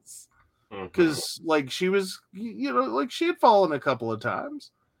heels? Because, like, she was, like, she had fallen a couple of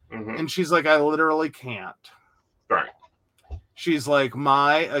times. And she's like, I literally can't. Right. She's like,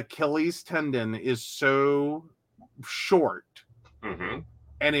 my Achilles tendon is so short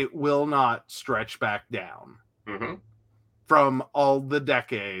and it will not stretch back down from all the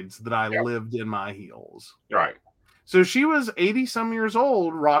decades that I lived in my heels. Right. So she was 80 some years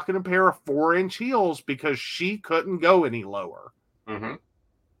old rocking a pair of 4-inch heels because she couldn't go any lower.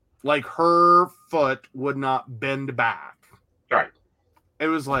 Like her foot would not bend back. Right. It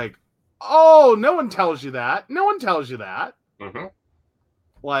was like, oh, no one tells you that. No one tells you that.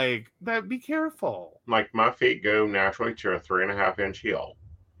 Like, that. Be careful. Like, my feet go naturally to a 3.5-inch heel.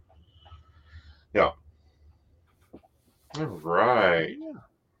 Yeah. All right.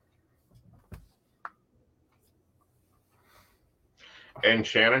 And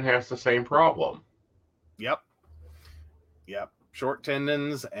Shannon has the same problem. Yep. Short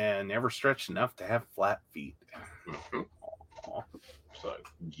tendons and never stretched enough to have flat feet. So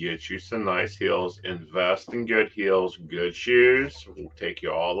get you some nice heels. Invest in good heels, good shoes. We'll take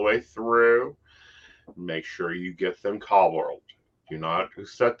you all the way through. Make sure you get them cobblered. Do not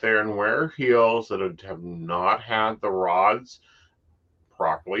sit there and wear heels that have not had the rods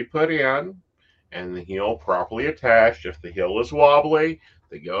properly put in and the heel properly attached. If the heel is wobbly,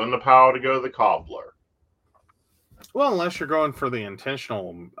 they go in the pile to go to the cobbler. Well, unless you're going for the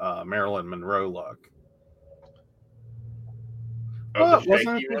intentional Marilyn Monroe look. Well,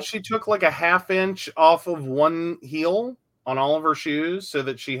 wasn't it that she took like a 1/2 inch off of one heel on all of her shoes so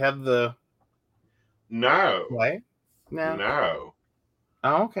that she had the... No. Way? No.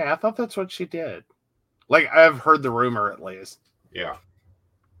 Oh, okay. I thought that's what she did. Like, I've heard the rumor at least. Yeah.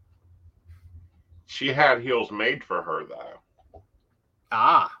 She had heels made for her, though.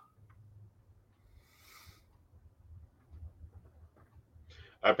 Ah.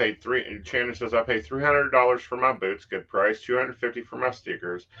 I paid Shannon says I paid $300 for my boots, good price, $250 for my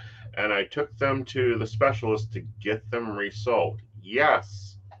stickers, and I took them to the specialist to get them resold.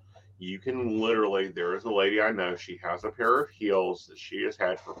 Yes, you can literally. There is a lady I know. She has a pair of heels that she has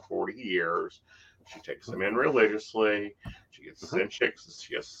had for 40 years. She takes them in religiously. She gets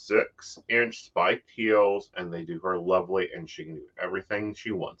she has 6-inch spiked heels, and they do her lovely, and she can do everything she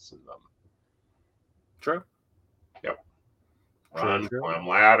wants in them. True. Yep. Run, climb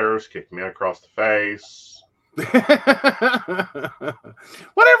ladders, kick me across the face.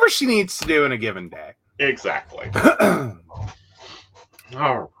 Whatever she needs to do in a given day. Exactly.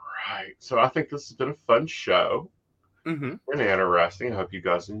 All right. So I think this has been a fun show. And interesting. I hope you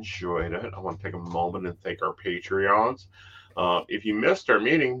guys enjoyed it. I want to take a moment and thank our Patreons. If you missed our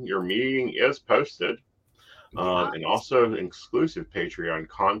meeting, your meeting is posted. And also exclusive Patreon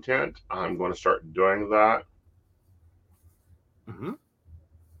content. I'm going to start doing that.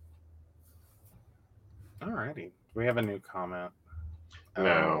 All righty. We have a new comment.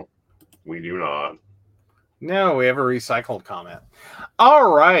 No, we do not. No, we have a recycled comment.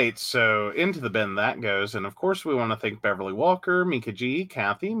 All right, so into the bin that goes. And of course, we want to thank Beverly Walker, Mika G,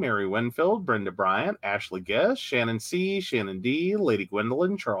 Kathy, Mary Winfield, Brenda Bryant, Ashley Guest, Shannon C, Shannon D, Lady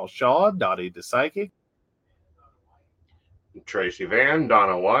Gwendolyn, Charles Shaw, Dottie the Psychic, Tracy Van,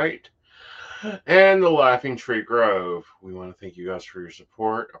 Donna White, and the Laughing Tree Grove. We want to thank you guys for your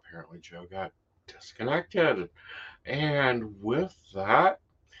support. Apparently, Joe got disconnected. And with that,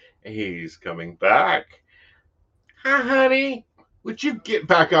 he's coming back. Hi, honey. Would you get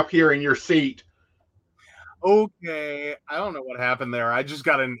back up here in your seat? Okay. I don't know what happened there. I just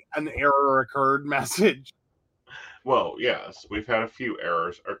got an error occurred message. Well, yes, we've had a few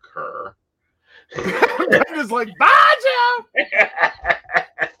errors occur. I'm just like, bye, Joe.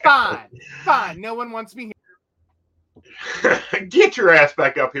 Fine. No one wants me here. Get your ass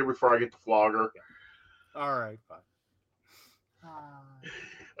back up here before I get the flogger. All right, fine.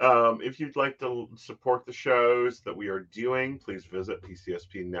 If you'd like to support the shows that we are doing, please visit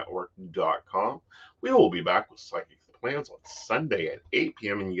PCSPnetwork.com. We will be back with Psychic Plans on Sunday at 8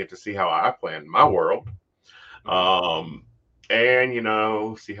 p.m. and you get to see how I plan my world. And,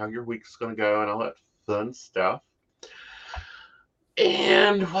 see how your week's going to go and all that fun stuff.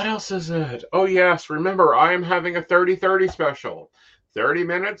 And what else is it? Oh, yes. Remember, I am having a 30-30 special. 30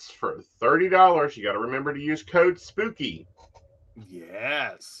 minutes for $30. You got to remember to use code SPOOKY.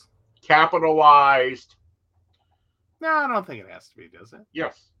 Yes. Capitalized. No, I don't think it has to be, does it?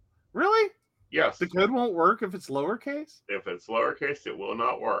 Yes. Really? Yes. The code won't work if it's lowercase? If it's lowercase, it will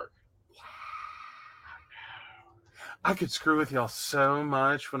not work. I could screw with y'all so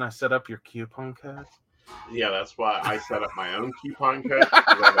much when I set up your coupon code. Yeah, that's why I set up my own coupon code.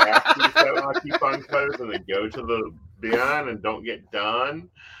 I've asked you to set up my coupon codes and then go to the bin and don't get done.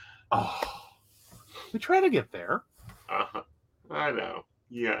 Oh. We try to get there. I know.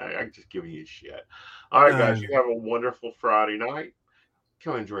 Yeah, I'm just giving you shit. All right, guys, you have a wonderful Friday night.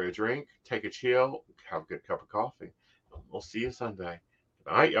 Go enjoy a drink, take a chill, have a good cup of coffee. We'll see you Sunday.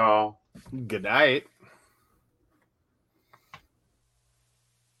 Good night, y'all. Good night.